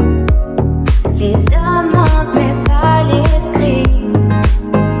 Les amants mais pas l'esprit.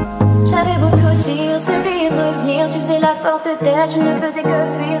 J'avais beau tout dire, t'oublier de revenir. Tu faisais la forte tête, je ne faisais que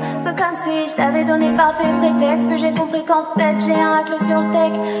fuir. Peu comme si je t'avais donné parfait prétexte. Puis j'ai compris qu'en fait j'ai un hack sur le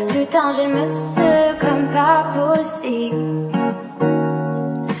tech. Putain j'ai me sais comme pas possible.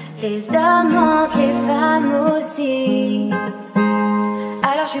 Les amants, les femmes aussi.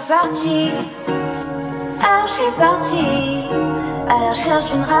 Alors je suis partie, alors je suis partie à la recherche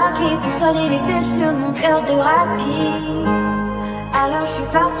d'une raclée pour soigner les blessures de mon cœur de rapide. Alors je suis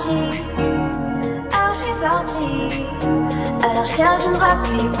partie, alors je suis partie à la recherche d'une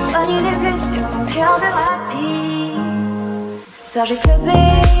raclée pour soigner les blessures de mon cœur de rapide. Ce soir j'ai clubé,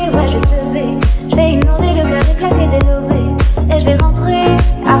 ouais j'ai clubé. Je vais inonder le gars et claquer des lovés. Et je vais rentrer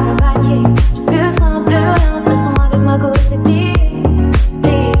accompagné. J'ai plus de frein, plus rien. De toute façon avec ma go c'est plié,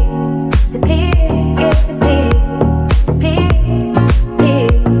 plié. C'est plié, c'est plié. C'est plié, plié.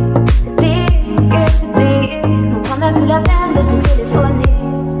 C'est plié, c'est plié. On prend même plus la peine de se téléphoner.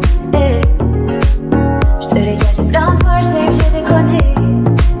 Je te l'ai déjà dit plein de fois, je sais que j'ai déconné.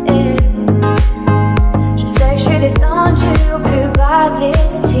 Je sais que je suis descendue au plus bas de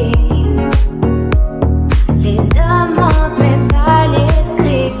l'estime. Les amantes mais pas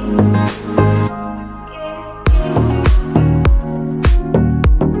l'esprit.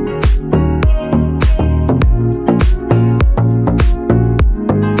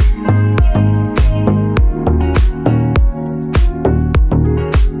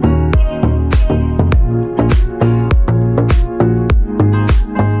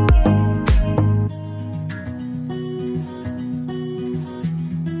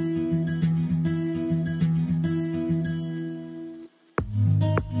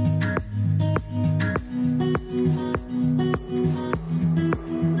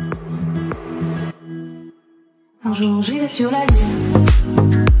 Un jour j'irai sur la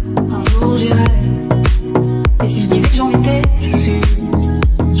lune, un jour j'irai. Et si je disais que j'en étais sûre,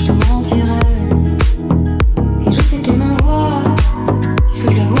 je te mentirais. Et je sais qu'elle me voit, parce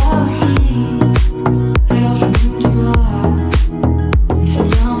que je la vois aussi. Alors je monte du doigt, et ça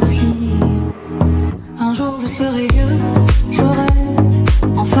devient impossible. Un jour je serai vieux, j'aurai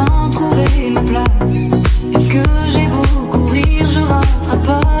enfin trouvé ma place. Est-ce que j'ai beau courir, je rattrape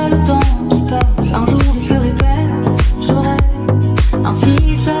pas le temps qui passe. Un jour je serai belle, j'aurai un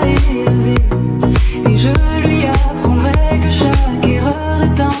fils à élever. Et je lui apprendrai que chaque erreur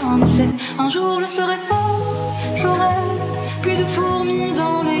est un essai. Un jour je serai fort, j'aurai plus de fourmis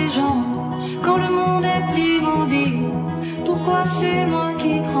dans les jambes. Quand le monde est immobile, pourquoi c'est moi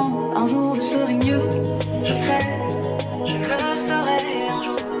qui tremble? Un jour je serai mieux, je sais, je le serai un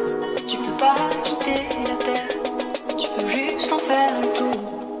jour. Tu peux pas quitter la terre, tu peux juste en faire le tour.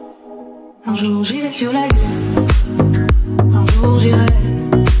 Un jour j'irai sur la lune, un jour j'irai.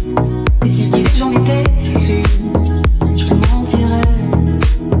 Et si je disais que j'en étais sûre, je te mentirais.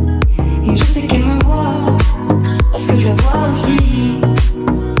 Et je sais qu'elle me voit, parce que je la vois aussi.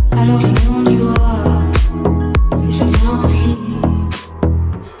 Alors je monte du doigt, et ça devient impossible.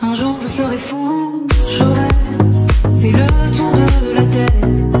 Un jour je serai fou, j'aurai fait le tour de la terre.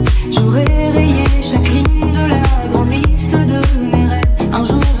 J'aurai rayé chaque ligne de la grande liste de mes rêves. Un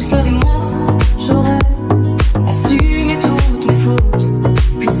jour je serai moi, j'aurai assumé toutes mes fautes.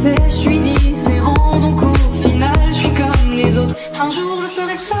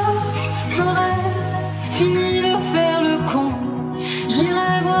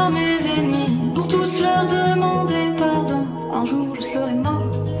 par mes ennemis, pour tous leur demander pardon. Un jour je serai mort,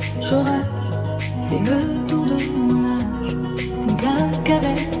 j'aurai fait le tour de mon âge, une plaque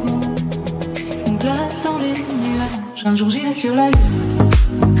avec mon nom, une place dans les nuages. Un jour j'irai sur la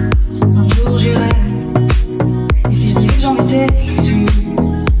lune, un jour j'irai. Et si je disais que j'en étais sûre,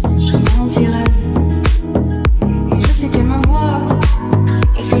 je mentirais. Et je sais qu'elle me voit,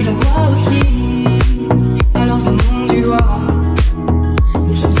 parce que je la vois aussi. Alors je monte du doigt,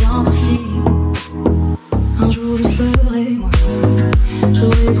 mais ça vient aussi. Un jour je serai moi,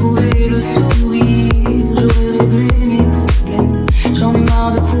 j'aurai trouvé le sourire, j'aurai réglé mes problèmes. J'en ai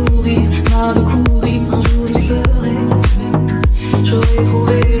marre de courir, marre de courir. Un jour je serai moi-même, j'aurai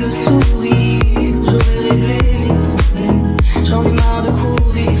trouvé le sourire, j'aurai réglé mes problèmes. J'en ai marre de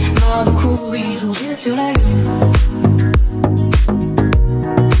courir, marre de courir. Un jour j'irai sur la lune.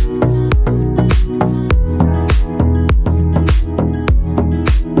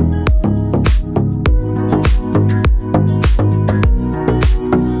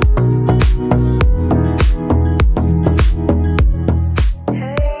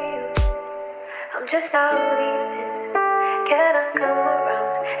 Just out leaving. Can I come around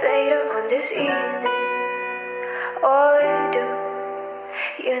later on this evening? Or do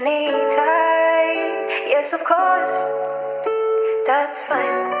you need time? Yes, of course, that's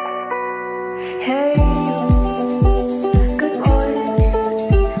fine. Hey, good morning.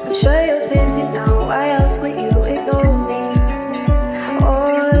 I'm sure you're busy now. Why else would you ignore me?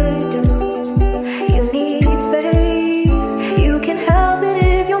 Or do you need space? You can help it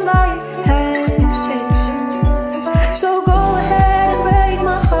if your mind has changed. So go ahead and break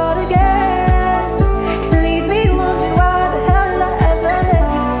my heart again. Leave me wondering why the hell I ever let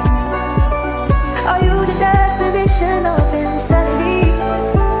you. Are you the definition of insanity?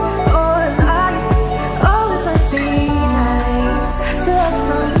 Or am I? Oh, it must be nice to love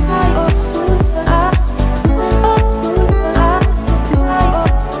somebody.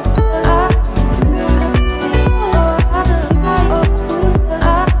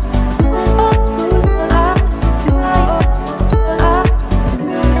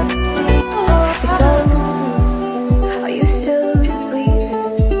 Are you still breathing?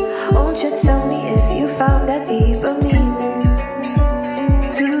 Won't you tell me if you found that deeper meaning?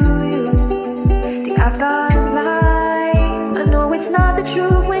 Do you think I've gone blind? I know it's not the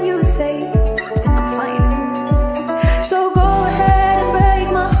truth when you say I'm fine. So go ahead and break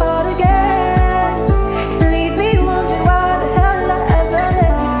my heart again. Leave me wondering why the hell I ever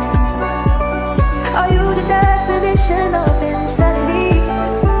let you. Are you the definition of insanity?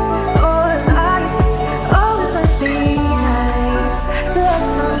 Or am I? Oh, it must be nice to love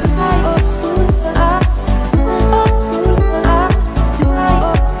somebody.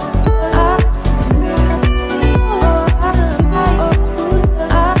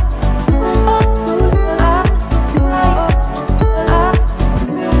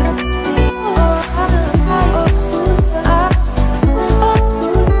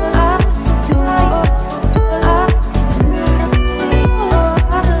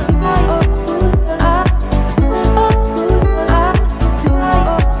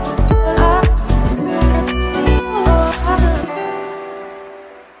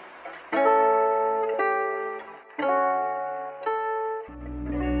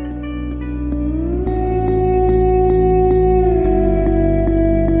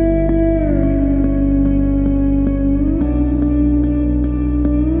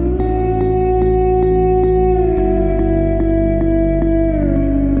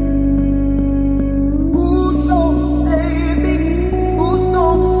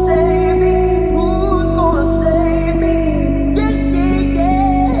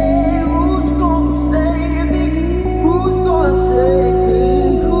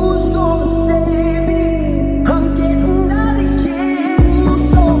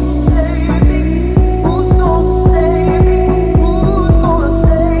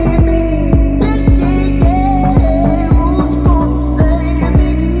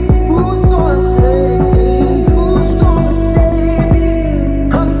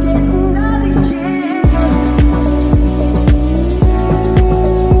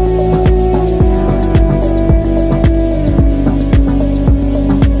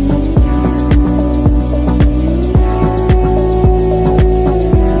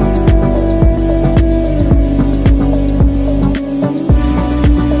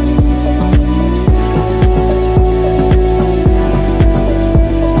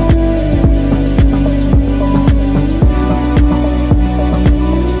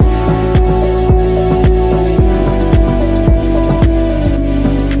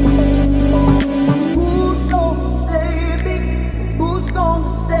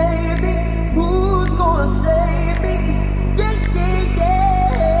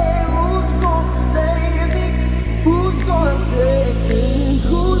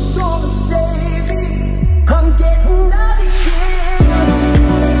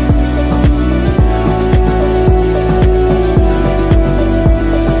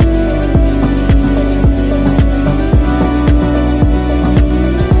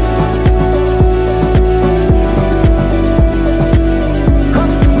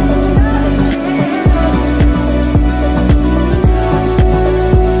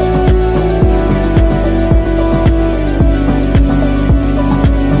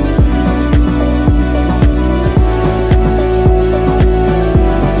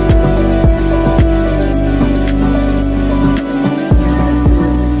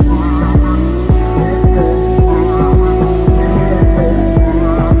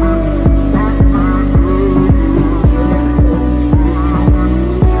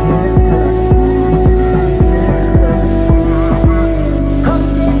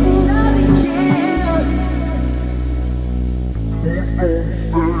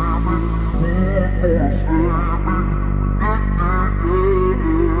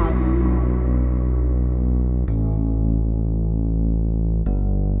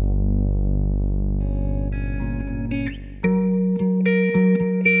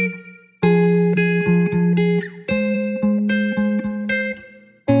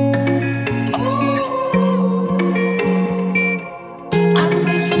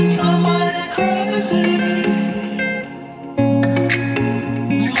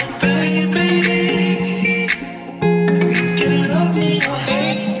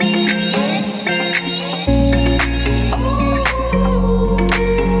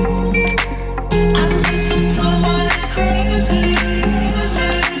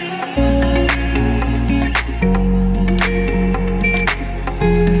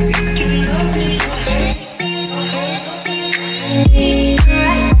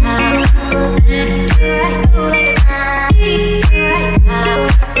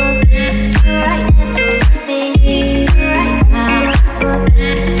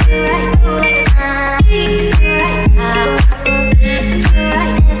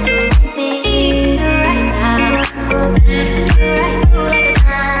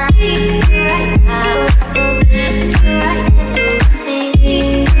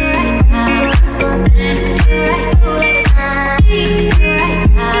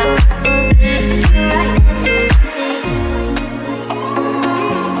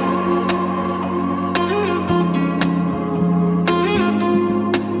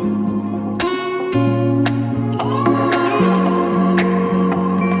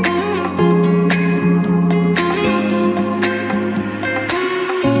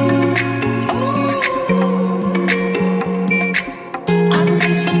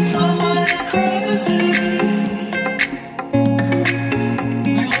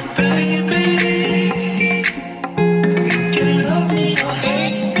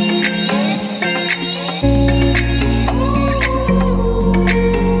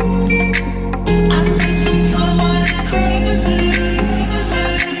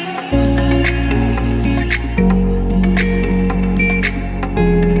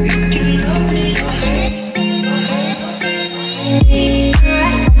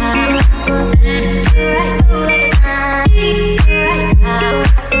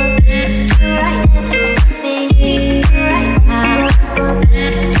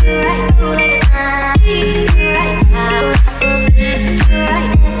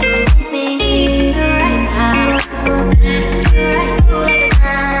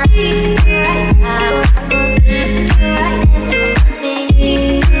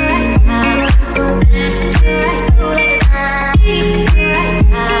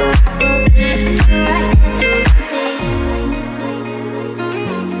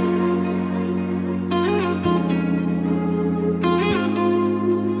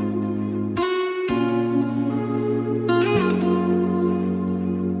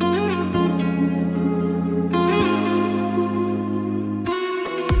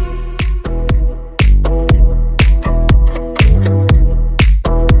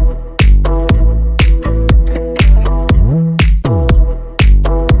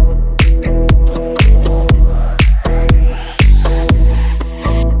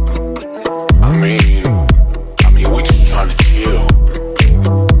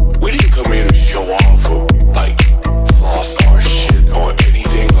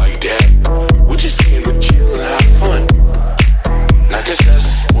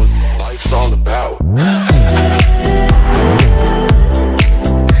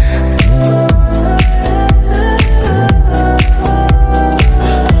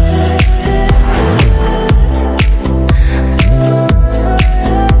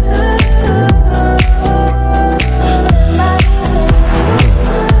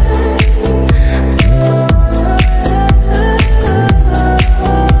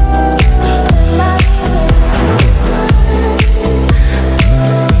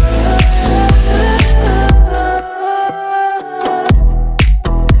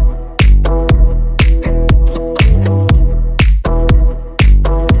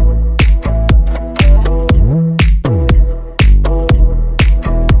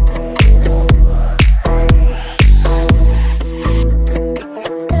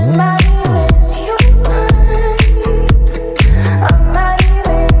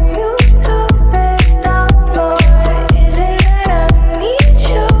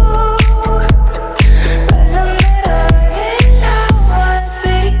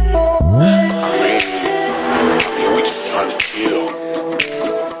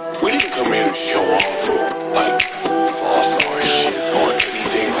 We didn't come here to show off or like floss our shit or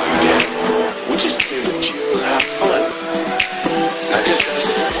anything like that. We just came to chill and have fun. And I guess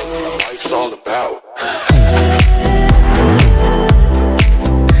that's what life's all about.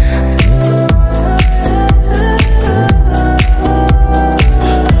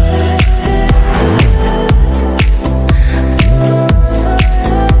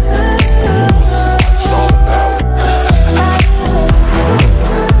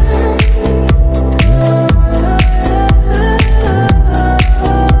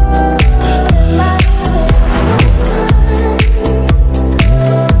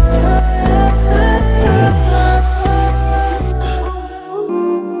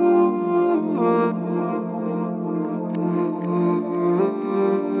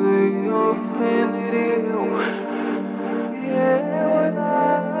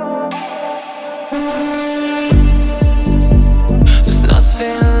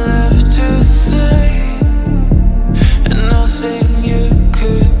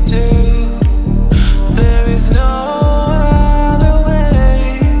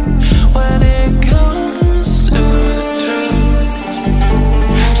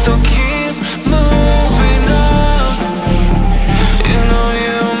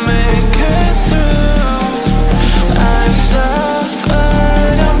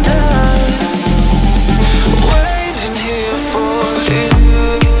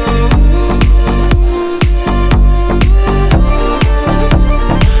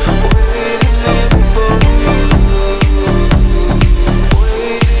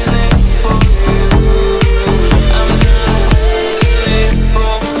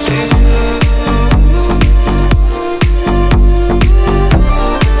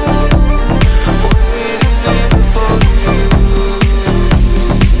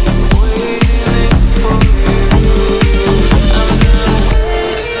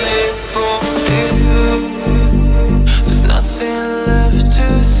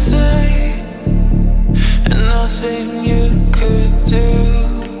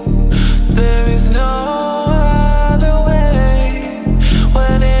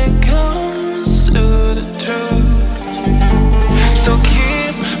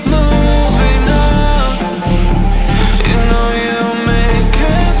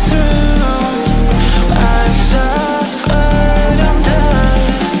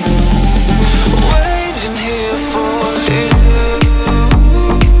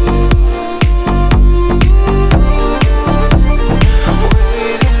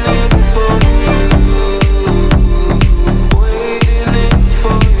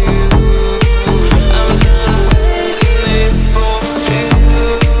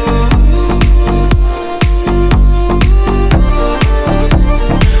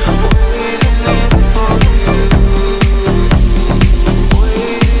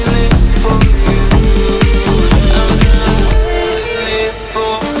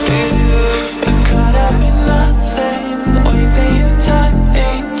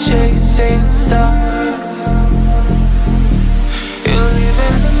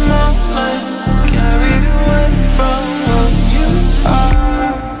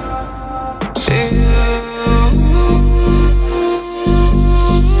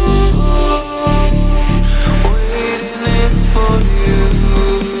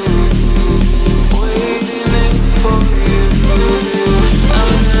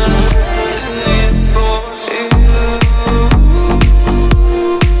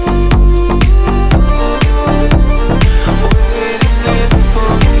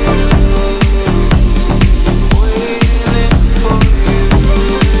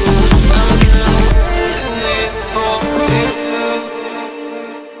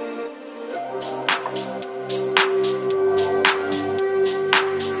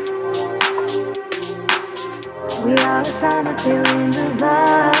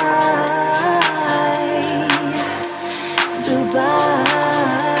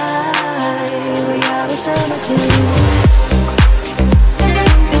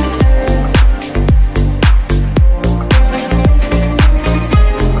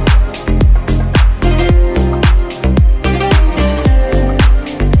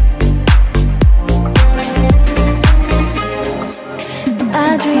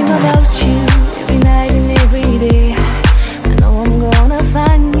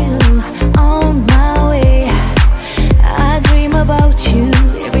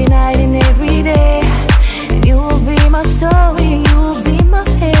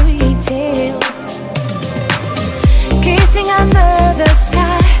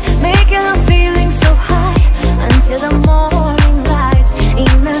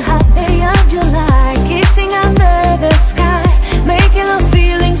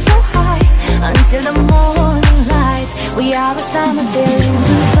 Feeling so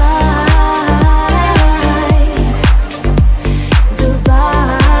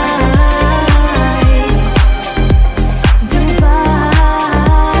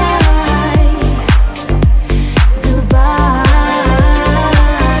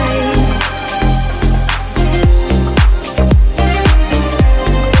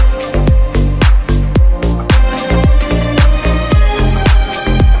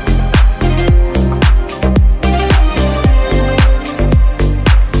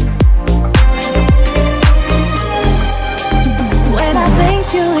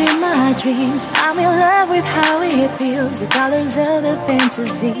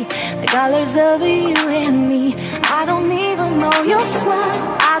see the colors of you and me. I don't even know your smile,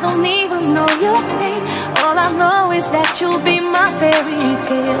 I don't even know your name. All I know is that you'll be my fairy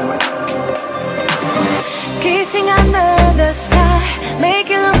tale. Kissing under the sky,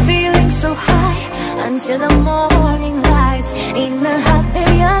 making a feeling so high until the morning lights in the hot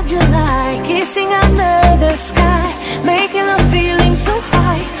day of July. Kissing under the sky, making a feeling so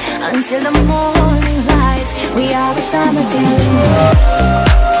high until the morning lights. We are the summer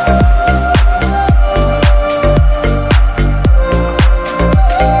tune.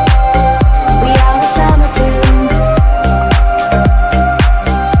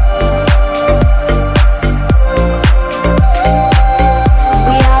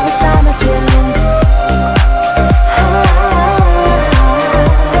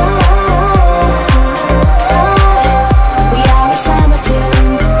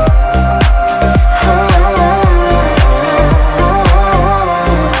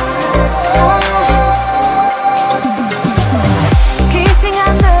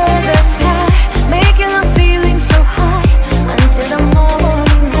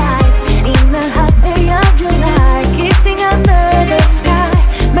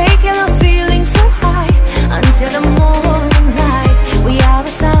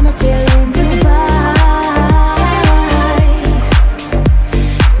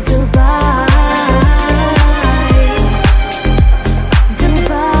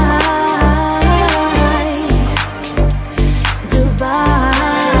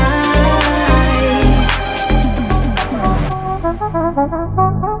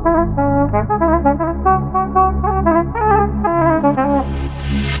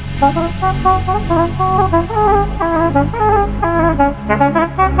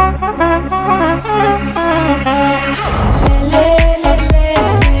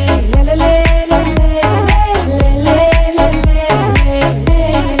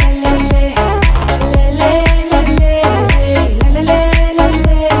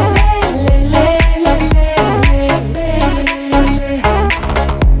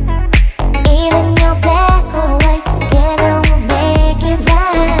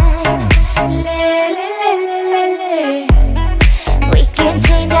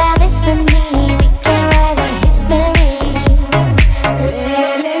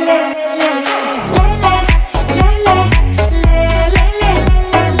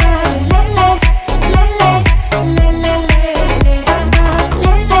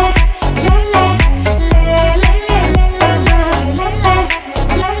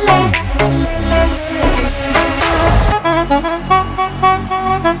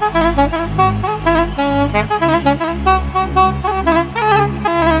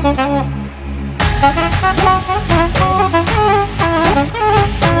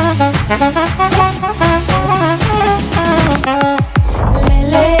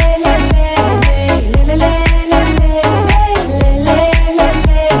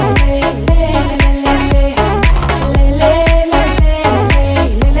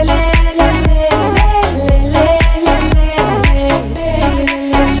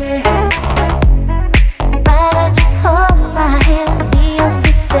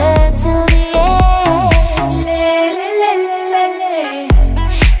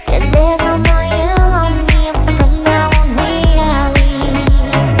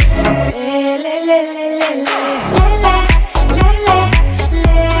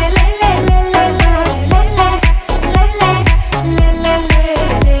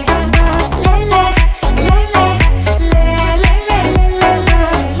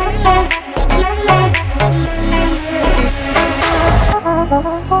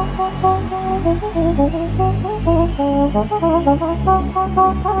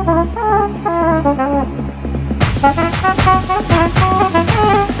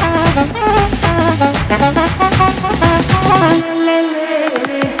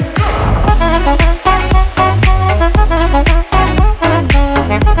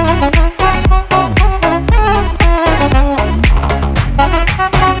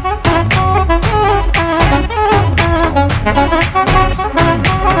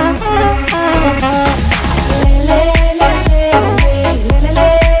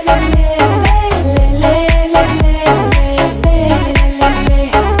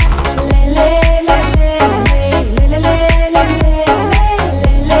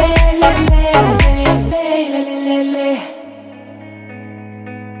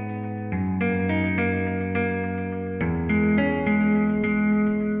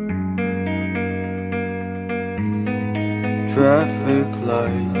 Traffic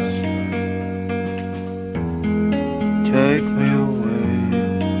lights take me away.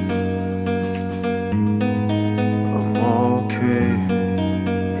 I'm okay,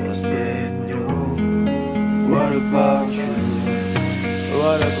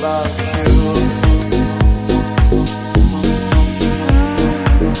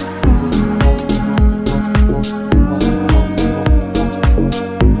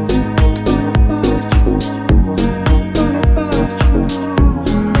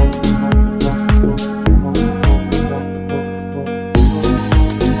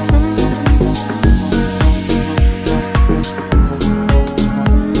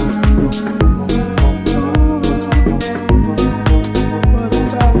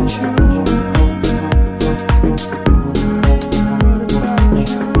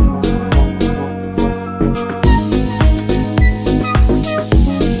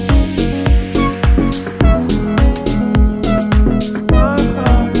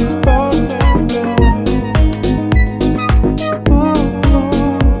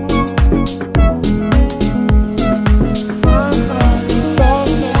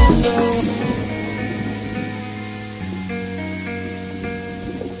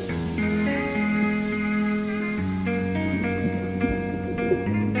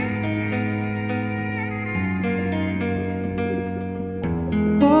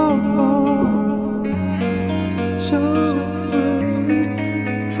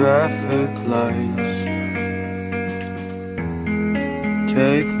 traffic lights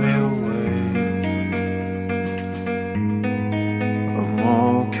take me away. I'm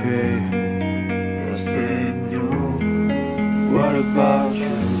okay, nothing new. What about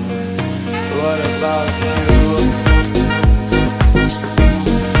you? What about you?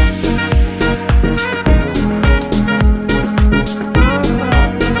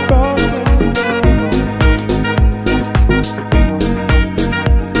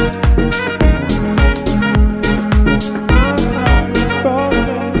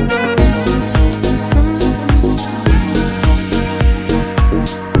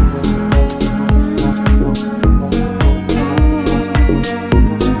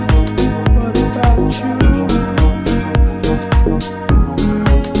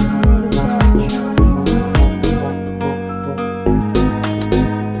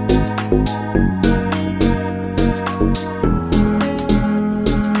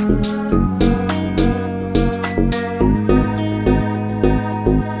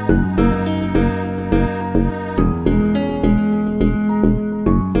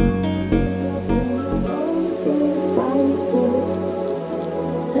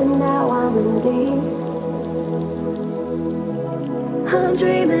 I'm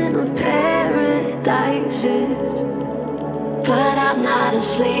dreaming of paradises, but I'm not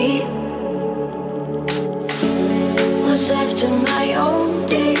asleep. Was left to my own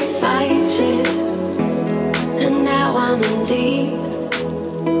devices, and now I'm in deep.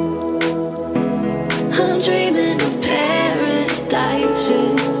 I'm dreaming of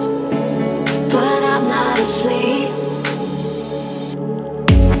paradises, but I'm not asleep.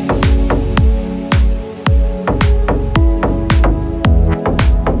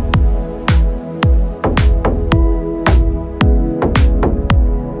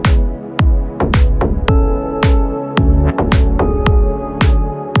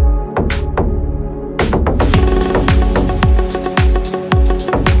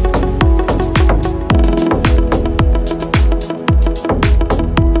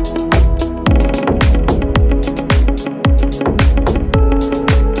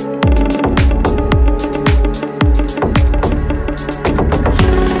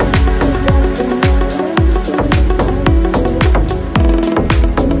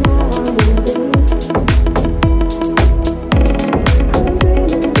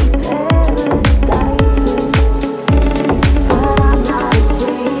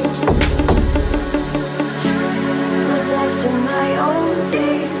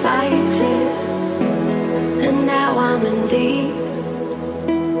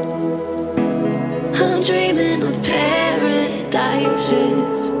 I'm dreaming of paradises,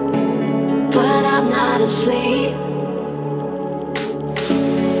 but I'm not asleep.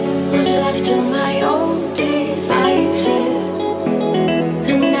 Was left to my own devices,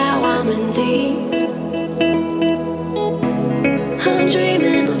 and now I'm in deep. I'm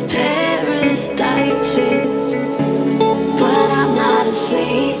dreaming of paradises, but I'm not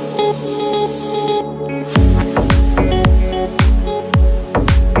asleep.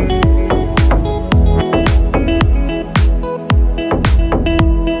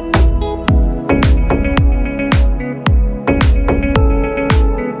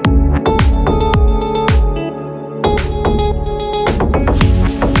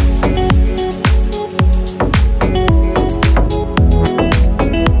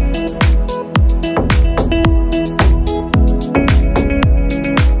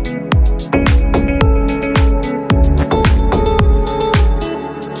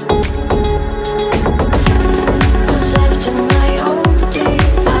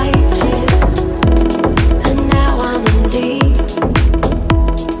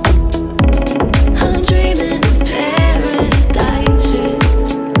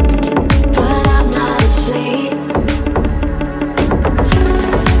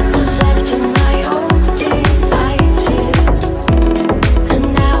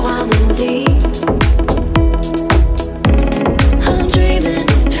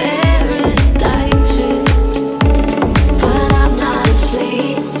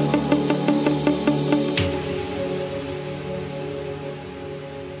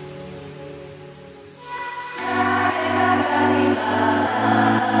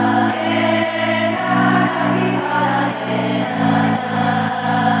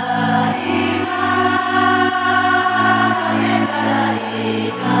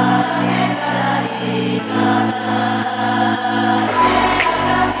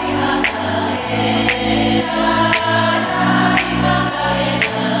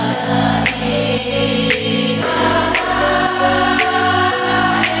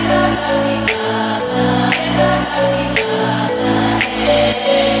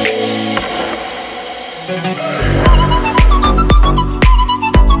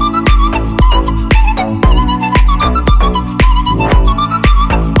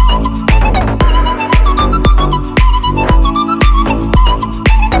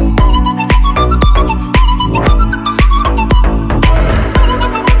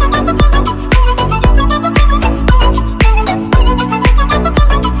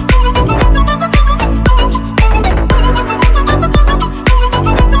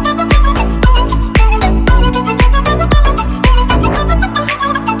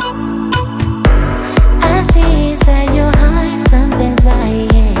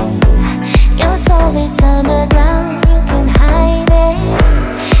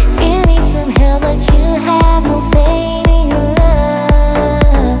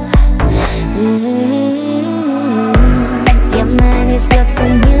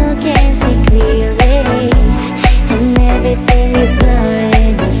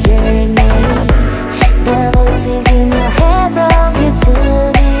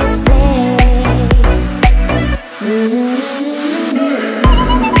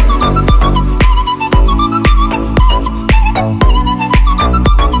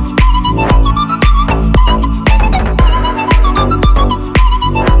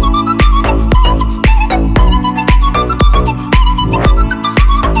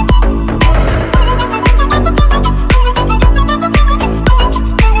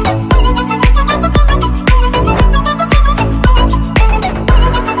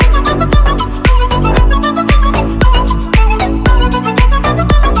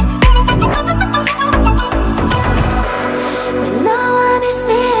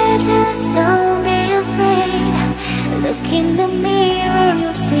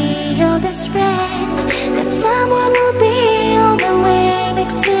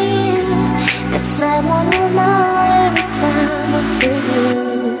 someone will know every time what to do.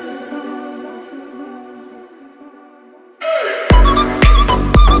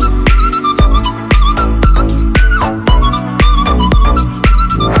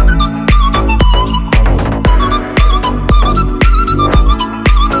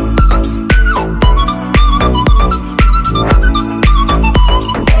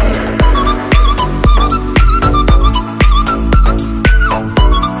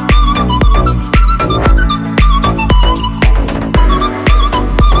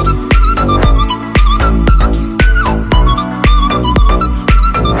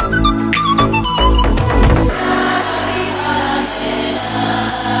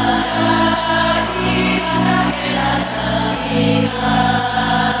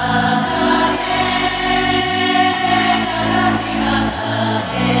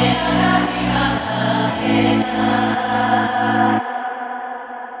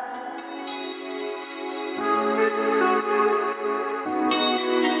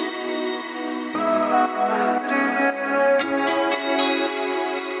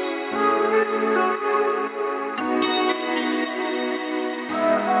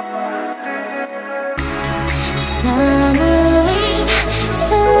 Summer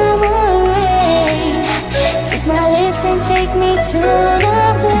rain, kiss my lips and take me to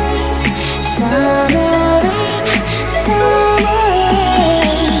the place. Summer rain,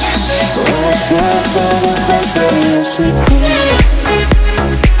 wash up for the first time your sweet face.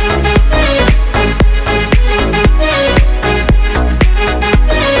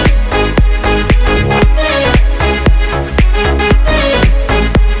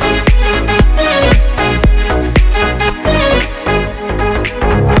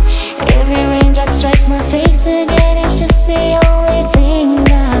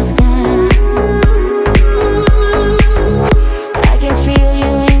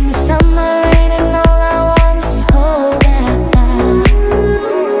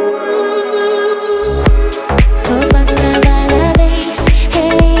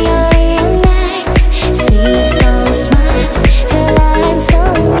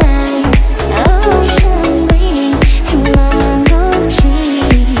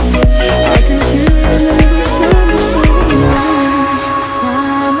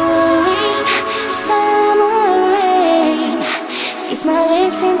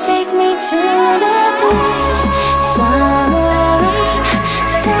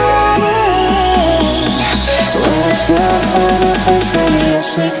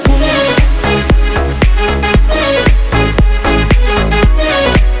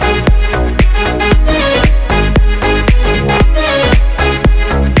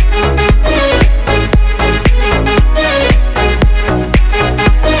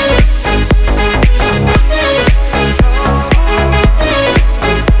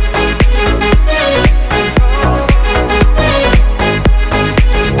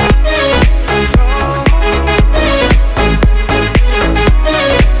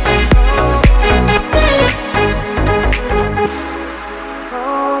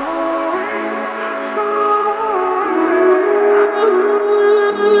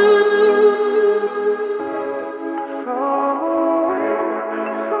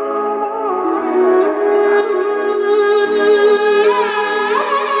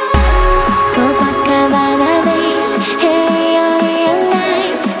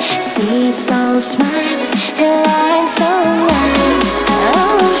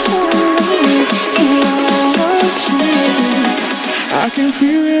 I can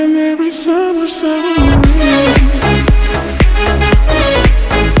feel it in every summer rain.